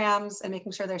programs and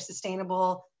making sure they're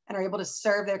sustainable and are able to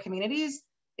serve their communities,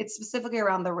 it's specifically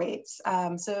around the rates.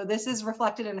 So this is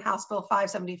reflected in House Bill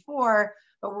 574,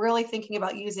 but we're really thinking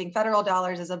about using federal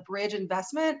dollars as a bridge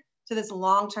investment to this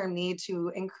long-term need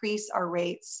to increase our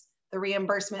rates, the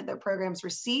reimbursement that programs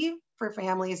receive for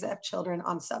families that have children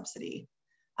on subsidy.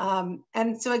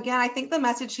 And so again, I think the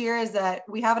message here is that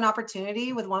we have an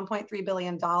opportunity with $1.3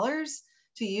 billion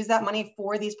to use that money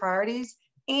for these priorities,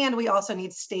 and we also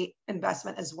need state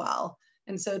investment as well.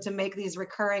 And so to make these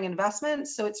recurring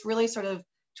investments, so it's really sort of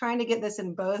trying to get this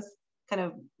in both kind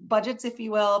of budgets, if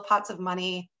you will, pots of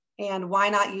money, and why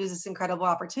not use this incredible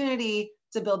opportunity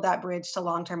to build that bridge to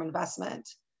long-term investment.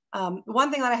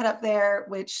 One thing that I had up there,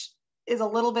 which is a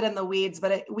little bit in the weeds,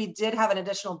 but we did have an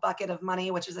additional bucket of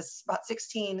money, which is about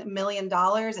 $16 million.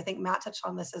 I think Matt touched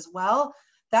on this as well.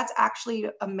 That's actually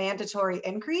a mandatory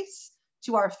increase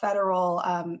to our federal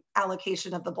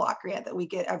allocation of the block grant that we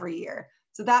get every year.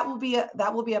 So that will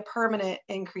be a permanent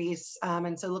increase.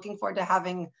 And so looking forward to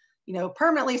having,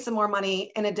 permanently some more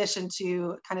money in addition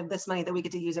to kind of this money that we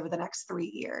get to use over the next 3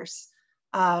 years.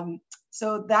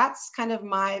 So that's kind of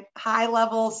my high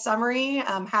level summary.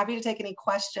 I'm happy to take any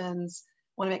questions.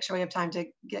 Want to make sure we have time to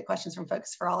get questions from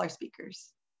folks for all our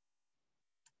speakers.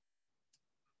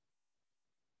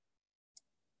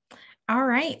 All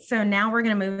right, so now we're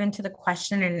going to move into the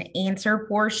question and answer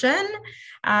portion.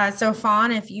 So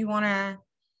Fawn, if you want to,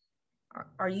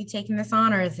 are you taking this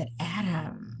on, or is it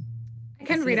Adam? I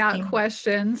can read out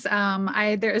questions.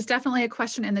 There is definitely a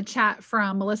question in the chat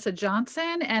from Melissa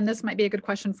Johnson, and this might be a good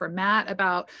question for Matt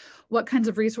about what kinds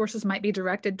of resources might be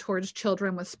directed towards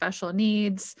children with special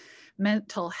needs,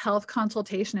 mental health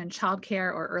consultation and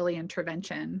childcare, or early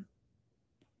intervention.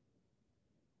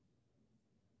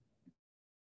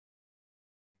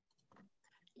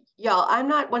 Y'all, I'm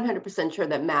not 100% sure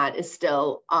that Matt is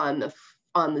still on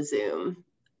the Zoom.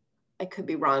 I could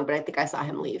be wrong, but I think I saw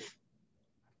him leave.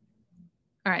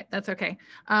 All right, that's okay.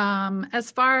 As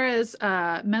far as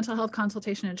mental health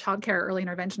consultation and childcare or early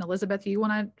intervention, Elizabeth, do you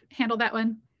want to handle that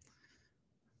one?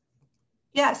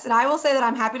 Yes, and I will say that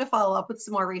I'm happy to follow up with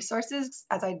some more resources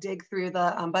as I dig through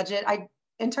the budget.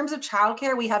 In terms of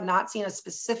childcare, we have not seen a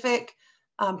specific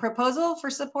proposal for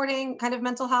supporting kind of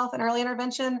mental health and early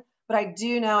intervention, but I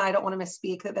do know, and I don't want to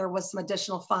misspeak, that there was some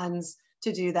additional funds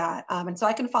to do that. And so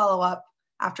I can follow up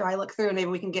after I look through, and maybe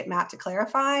we can get Matt to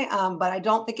clarify, but I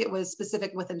don't think it was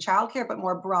specific within childcare, but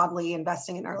more broadly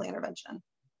investing in early intervention.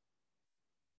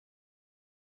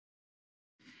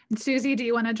 And Suzy, do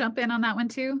you want to jump in on that one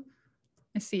too?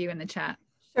 I see you in the chat.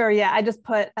 Sure, yeah, I just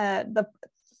put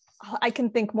I can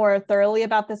think more thoroughly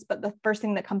about this, but the first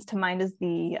thing that comes to mind is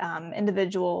the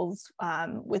Individuals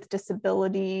with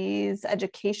Disabilities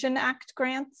Education Act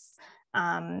grants.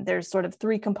 There's sort of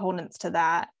 3 components to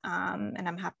that, and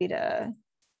I'm happy to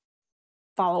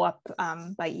follow up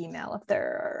by email if there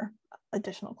are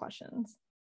additional questions.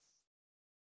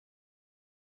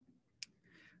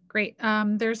 Great.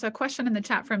 There's a question in the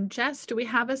chat from Jess. Do we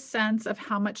have a sense of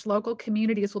how much local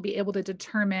communities will be able to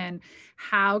determine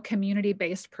how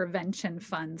community-based prevention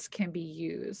funds can be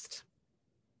used?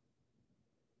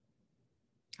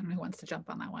 I don't know who wants to jump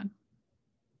on that one.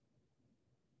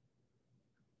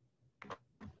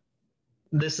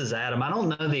 This is Adam. I don't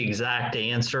know the exact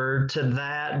answer to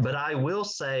that, but I will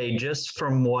say, just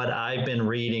from what I've been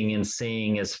reading and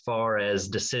seeing as far as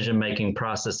decision-making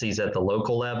processes at the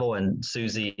local level, and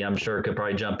Suzy, I'm sure, could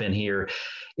probably jump in here,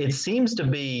 it seems to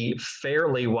be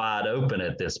fairly wide open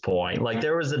at this point. Like,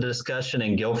 there was a discussion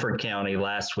in Guilford County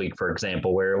last week, for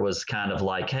example, where it was kind of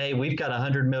like, hey, we've got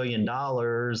 $100 million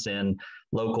in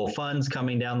local funds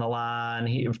coming down the line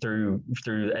here through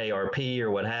ARP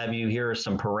or what have you. Here are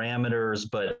some parameters,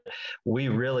 but we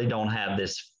really don't have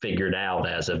this figured out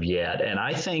as of yet. And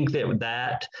I think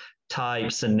that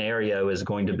type scenario is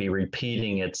going to be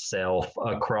repeating itself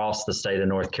across the state of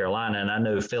North Carolina. And I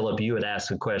know, Philip, you had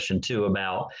asked a question too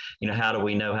about, how do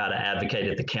we know how to advocate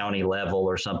at the county level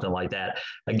or something like that?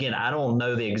 Again, I don't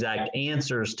know the exact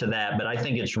answers to that, but I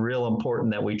think it's real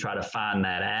important that we try to find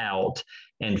that out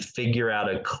and figure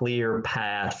out a clear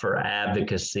path for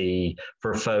advocacy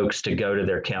for folks to go to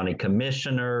their county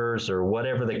commissioners or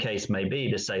whatever the case may be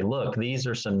to say, look, these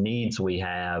are some needs we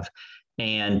have,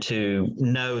 and to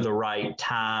know the right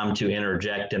time to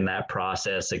interject in that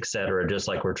process, et cetera, just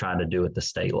like we're trying to do at the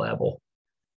state level.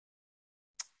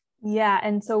 Yeah,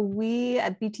 and so we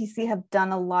at BTC have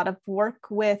done a lot of work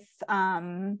with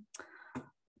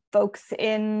folks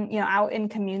in, out in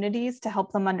communities to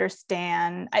help them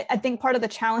understand. I think part of the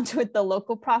challenge with the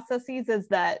local processes is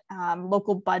that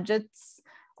local budgets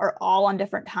are all on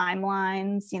different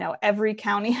timelines. Every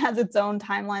county has its own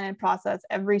timeline and process,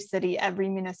 every city, every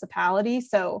municipality.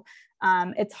 So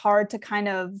it's hard to kind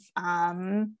of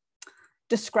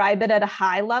describe it at a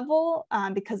high level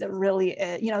because it really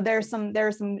is, there's some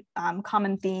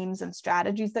common themes and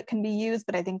strategies that can be used.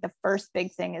 But I think the first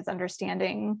big thing is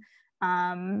understanding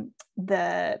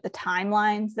the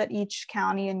timelines that each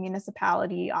county and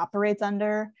municipality operates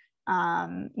under.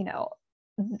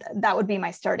 That would be my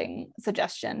starting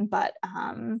suggestion, but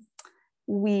I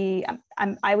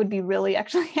would be really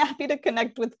actually happy to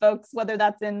connect with folks, whether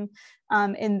that's in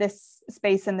this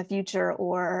space in the future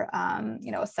or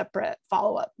a separate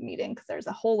follow-up meeting, because there's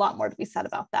a whole lot more to be said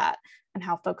about that and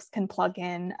how folks can plug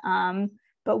in.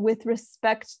 But with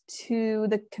respect to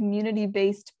the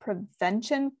community-based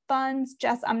prevention funds,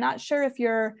 Jess, I'm not sure if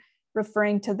you're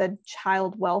referring to the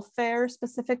child welfare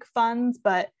specific funds,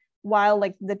 but while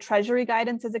like the Treasury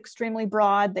guidance is extremely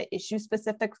broad, the issue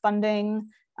specific funding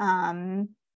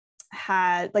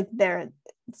had like their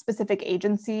specific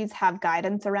agencies have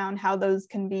guidance around how those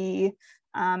can be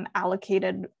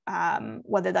allocated,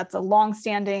 whether that's a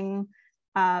longstanding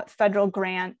federal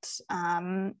grant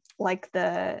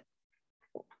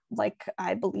like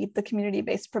I believe the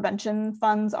community-based prevention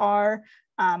funds are,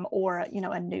 or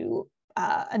a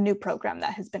new program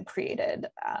that has been created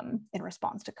in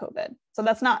response to COVID. So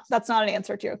that's not an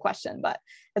answer to your question, but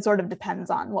it sort of depends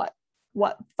on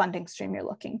what funding stream you're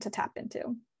looking to tap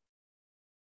into.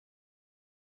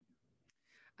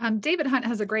 David Hunt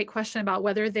has a great question about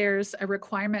whether there's a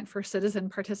requirement for citizen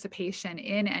participation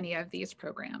in any of these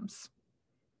programs.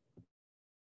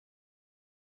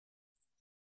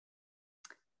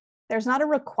 There's not a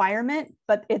requirement,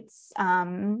 but it's,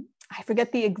 I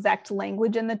forget the exact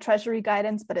language in the Treasury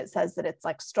guidance, but it says that it's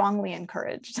like strongly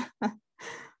encouraged.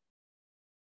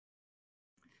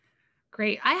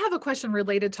 Great. I have a question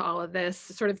related to all of this,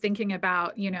 sort of thinking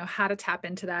about, how to tap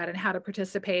into that and how to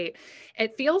participate.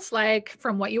 It feels like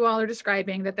from what you all are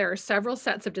describing that there are several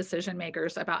sets of decision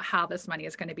makers about how this money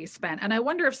is going to be spent. And I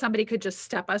wonder if somebody could just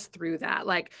step us through that.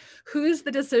 Like, who's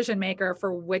the decision maker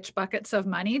for which buckets of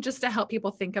money, just to help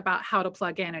people think about how to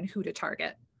plug in and who to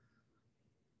target?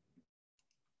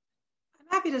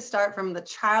 Happy to start from the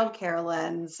childcare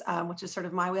lens, which is sort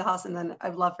of my wheelhouse, and then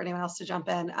I'd love for anyone else to jump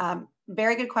in.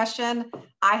 Very good question.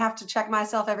 I have to check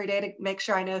myself every day to make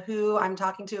sure I know who I'm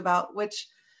talking to about which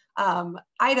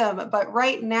item. But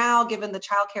right now, given the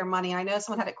childcare money, I know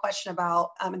someone had a question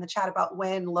about in the chat about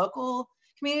when local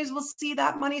communities will see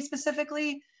that money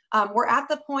specifically. We're at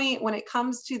the point when it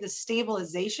comes to the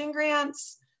stabilization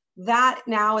grants, that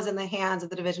now is in the hands of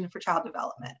the Division for Child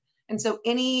Development. And so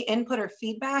any input or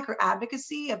feedback or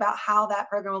advocacy about how that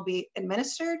program will be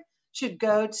administered should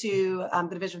go to the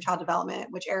Division of Child Development,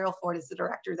 which Ariel Ford is the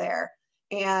director there.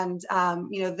 And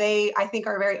they, I think,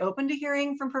 are very open to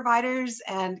hearing from providers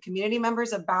and community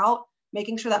members about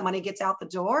making sure that money gets out the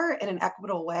door in an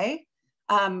equitable way.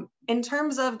 In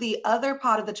terms of the other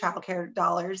pot of the child care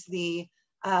dollars, the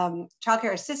child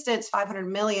care assistance, $500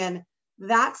 million,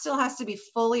 that still has to be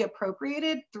fully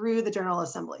appropriated through the General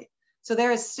Assembly. So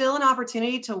there is still an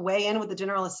opportunity to weigh in with the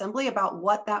General Assembly about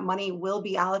what that money will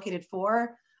be allocated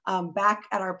for. Back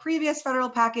at our previous federal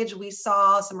package, we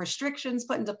saw some restrictions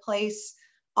put into place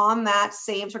on that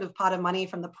same sort of pot of money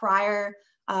from the prior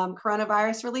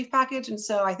coronavirus relief package. And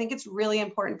so I think it's really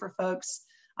important for folks,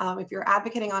 if you're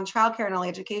advocating on childcare and early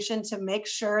education, to make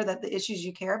sure that the issues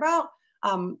you care about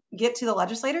get to the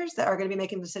legislators that are going to be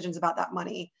making decisions about that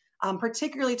money,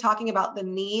 particularly talking about the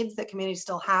needs that communities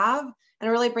still have, and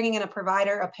really bringing in a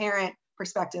provider, a parent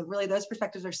perspective. Really, those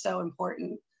perspectives are so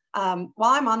important. While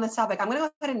I'm on this topic, I'm going to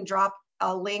go ahead and drop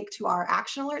a link to our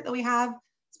action alert that we have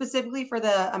specifically for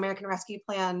the American Rescue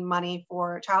Plan money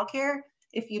for childcare,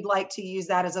 if you'd like to use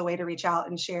that as a way to reach out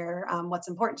and share what's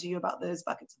important to you about those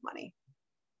buckets of money.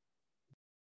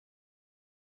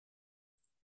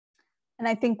 And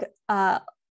I think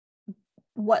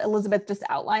what Elizabeth just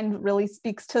outlined really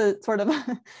speaks to sort of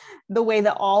the way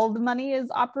that all of the money is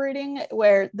operating,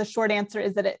 where the short answer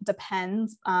is that it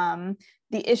depends.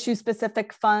 The issue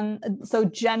specific fund, so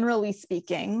generally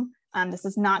speaking, this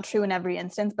is not true in every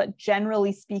instance, but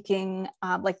generally speaking,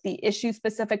 like the issue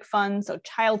specific fund, so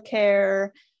childcare,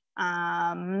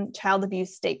 child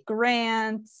abuse state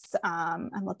grants,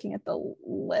 I'm looking at the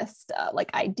list,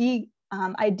 like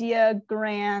IDEA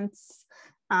grants,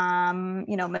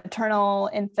 maternal,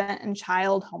 infant, and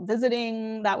child home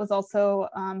visiting. That was also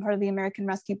part of the American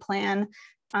Rescue Plan.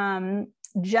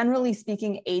 Generally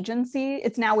speaking,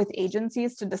 it's now with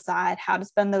agencies to decide how to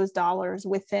spend those dollars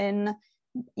within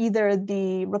either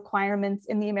the requirements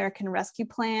in the American Rescue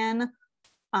Plan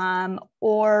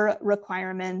or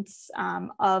requirements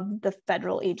of the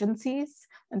federal agencies.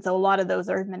 And so a lot of those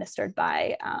are administered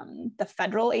by the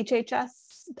federal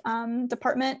HHS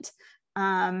department.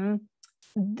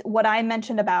 What I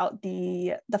mentioned about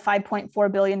the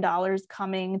 $5.4 billion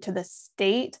coming to the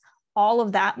state, all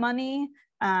of that money,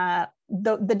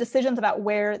 the decisions about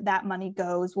where that money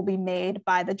goes will be made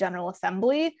by the General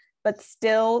Assembly, but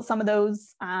still some of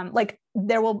those, like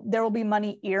there will be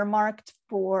money earmarked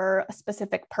for a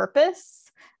specific purpose.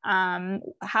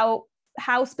 How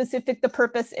specific the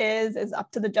purpose is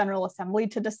up to the General Assembly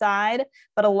to decide,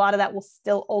 but a lot of that will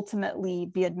still ultimately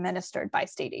be administered by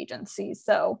state agencies.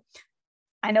 So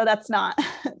I know that's not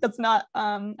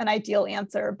an ideal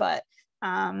answer, but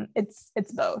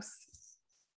it's both.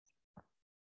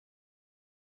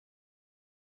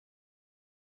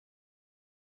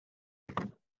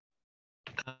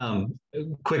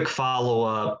 Quick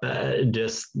follow-up,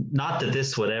 just not that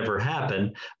this would ever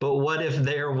happen, but what if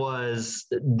there was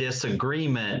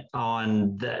disagreement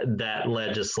on that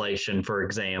legislation, for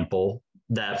example,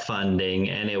 that funding,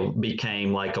 and it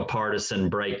became like a partisan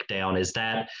breakdown? Is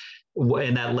that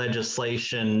in that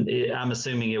legislation, I'm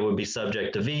assuming it would be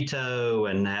subject to veto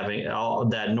and having all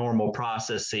that normal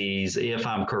processes. If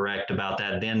I'm correct about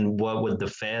that, then what would the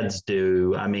feds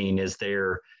do? I mean, is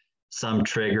there some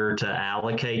trigger to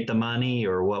allocate the money,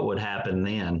 or what would happen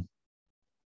then?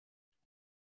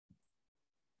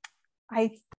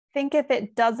 I think if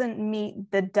it doesn't meet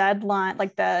the deadline,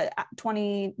 like the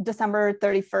December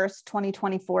 31st,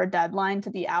 2024 deadline to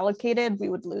be allocated, we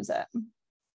would lose it.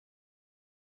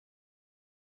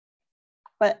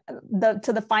 But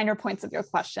to the finer points of your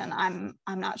question, I'm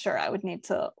not sure. I would need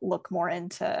to look more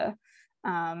into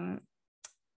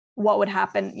what would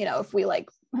happen, if we like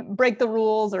break the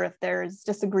rules, or if there's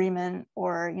disagreement,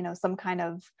 or some kind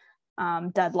of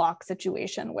deadlock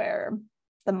situation where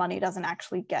the money doesn't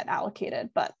actually get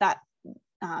allocated. But that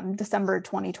December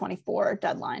 2024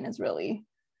 deadline is really,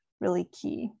 really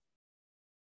key.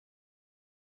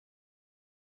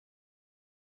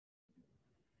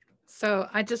 So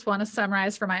I just want to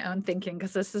summarize for my own thinking,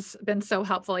 because this has been so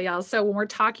helpful, y'all. So when we're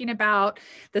talking about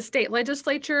the state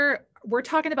legislature, we're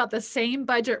talking about the same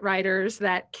budget writers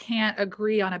that can't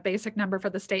agree on a basic number for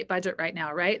the state budget right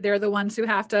now, right? They're the ones who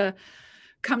have to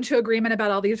come to agreement about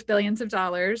all these billions of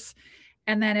dollars.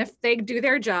 And then if they do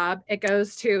their job, it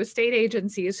goes to state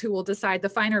agencies who will decide the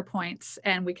finer points,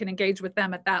 and we can engage with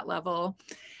them at that level.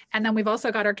 And then we've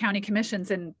also got our county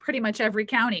commissions in pretty much every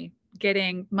county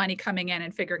getting money coming in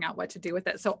and figuring out what to do with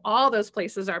it. So all those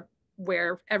places are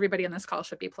where everybody in this call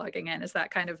should be plugging in. Is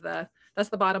that kind of that's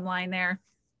the bottom line there?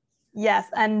 Yes,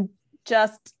 and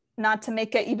just not to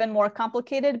make it even more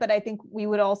complicated, but I think we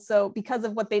would also, because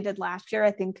of what they did last year,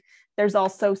 I think there's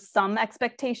also some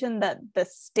expectation that the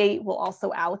state will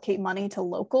also allocate money to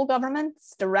local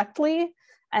governments directly.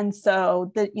 And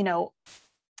so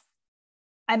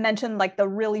I mentioned like the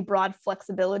really broad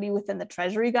flexibility within the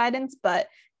Treasury guidance, but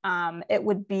it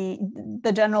would be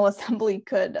the General Assembly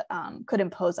could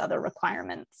impose other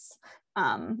requirements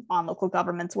on local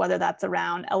governments, whether that's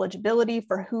around eligibility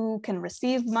for who can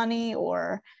receive money,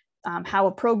 or how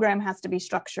a program has to be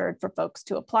structured for folks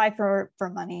to apply for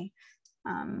money.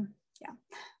 Yeah,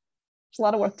 there's a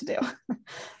lot of work to do.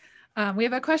 We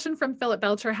have a question from Philip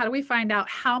Belcher. How do we find out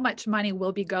how much money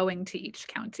will be going to each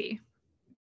county?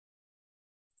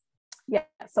 Yeah,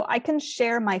 so I can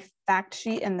share my fact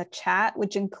sheet in the chat,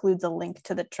 which includes a link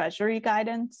to the Treasury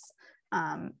guidance,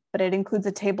 but it includes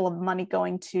a table of money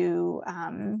going to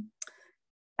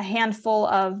a handful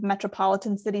of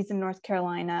metropolitan cities in North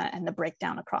Carolina and the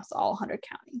breakdown across all 100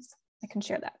 counties. I can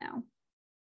share that now.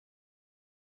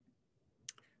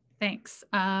 Thanks.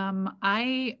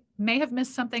 I may have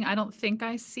missed something. I don't think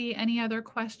I see any other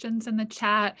questions in the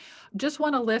chat. Just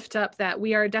want to lift up that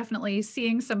we are definitely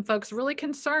seeing some folks really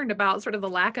concerned about sort of the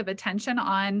lack of attention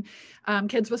on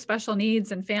kids with special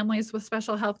needs and families with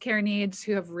special healthcare needs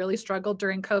who have really struggled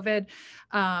during COVID.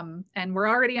 And we're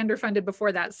already underfunded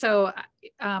before that. So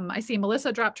I see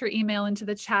Melissa dropped her email into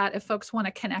the chat. If folks want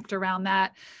to connect around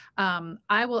that,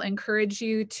 I will encourage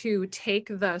you to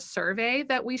take the survey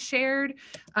that we shared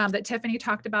that Tiffany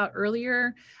talked about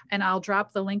earlier, and I'll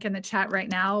drop the link in the chat right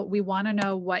now. We want to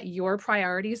know what your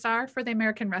priorities are for the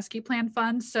American Rescue Plan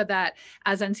funds, so that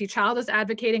as NC Child is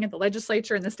advocating at the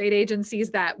legislature and the state agencies,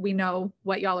 that we know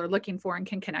what y'all are looking for and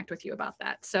can connect with you about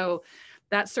that. So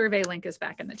that survey link is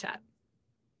back in the chat.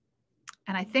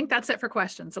 And I think that's it for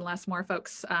questions, unless more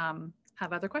folks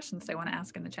have other questions they want to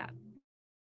ask in the chat.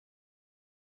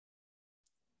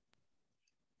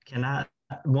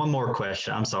 One more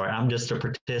question. I'm sorry. I'm just a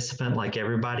participant like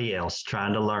everybody else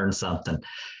trying to learn something.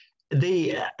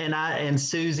 And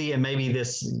Suzy, and maybe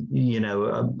this,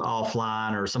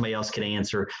 offline or somebody else can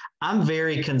answer. I'm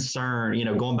very concerned,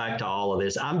 going back to all of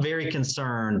this, I'm very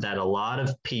concerned that a lot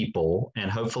of people, and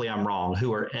hopefully I'm wrong,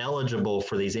 who are eligible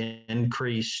for these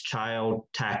increased child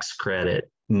tax credit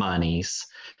monies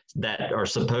that are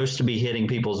supposed to be hitting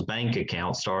people's bank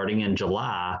accounts starting in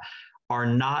July, are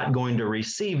not going to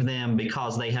receive them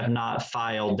because they have not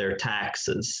filed their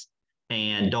taxes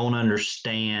and don't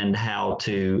understand how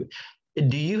to.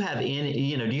 Do you have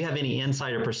any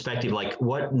insight or perspective, like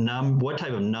what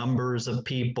type of numbers of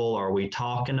people are we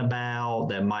talking about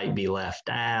that might be left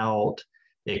out,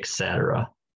 et cetera?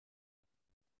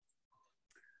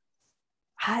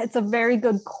 It's a very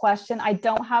good question. I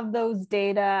don't have those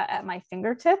data at my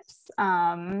fingertips.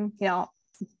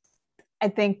 I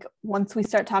think once we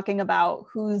start talking about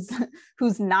who's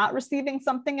not receiving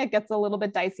something, it gets a little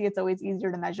bit dicey. It's always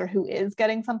easier to measure who is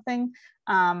getting something.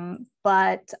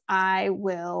 But I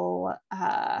will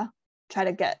try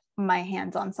to get my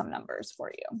hands on some numbers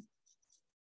for you.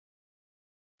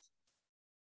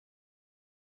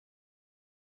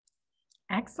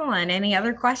 Excellent. Any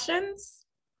other questions?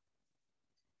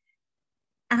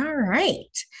 All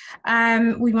right.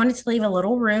 We wanted to leave a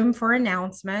little room for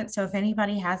announcements. So if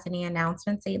anybody has any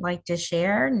announcements they'd like to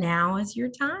share, now is your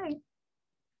time.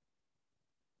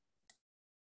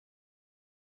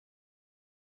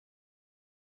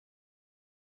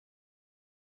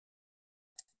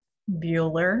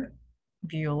 Bueller.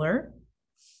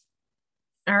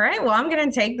 All right. Well, I'm going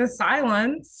to take the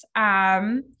silence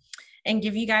and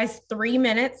give you guys 3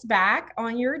 minutes back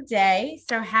on your day.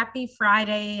 So happy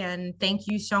Friday, and thank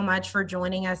you so much for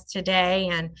joining us today,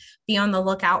 and be on the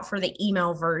lookout for the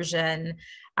email version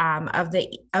of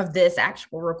this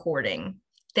actual recording.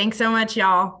 Thanks so much,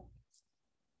 y'all.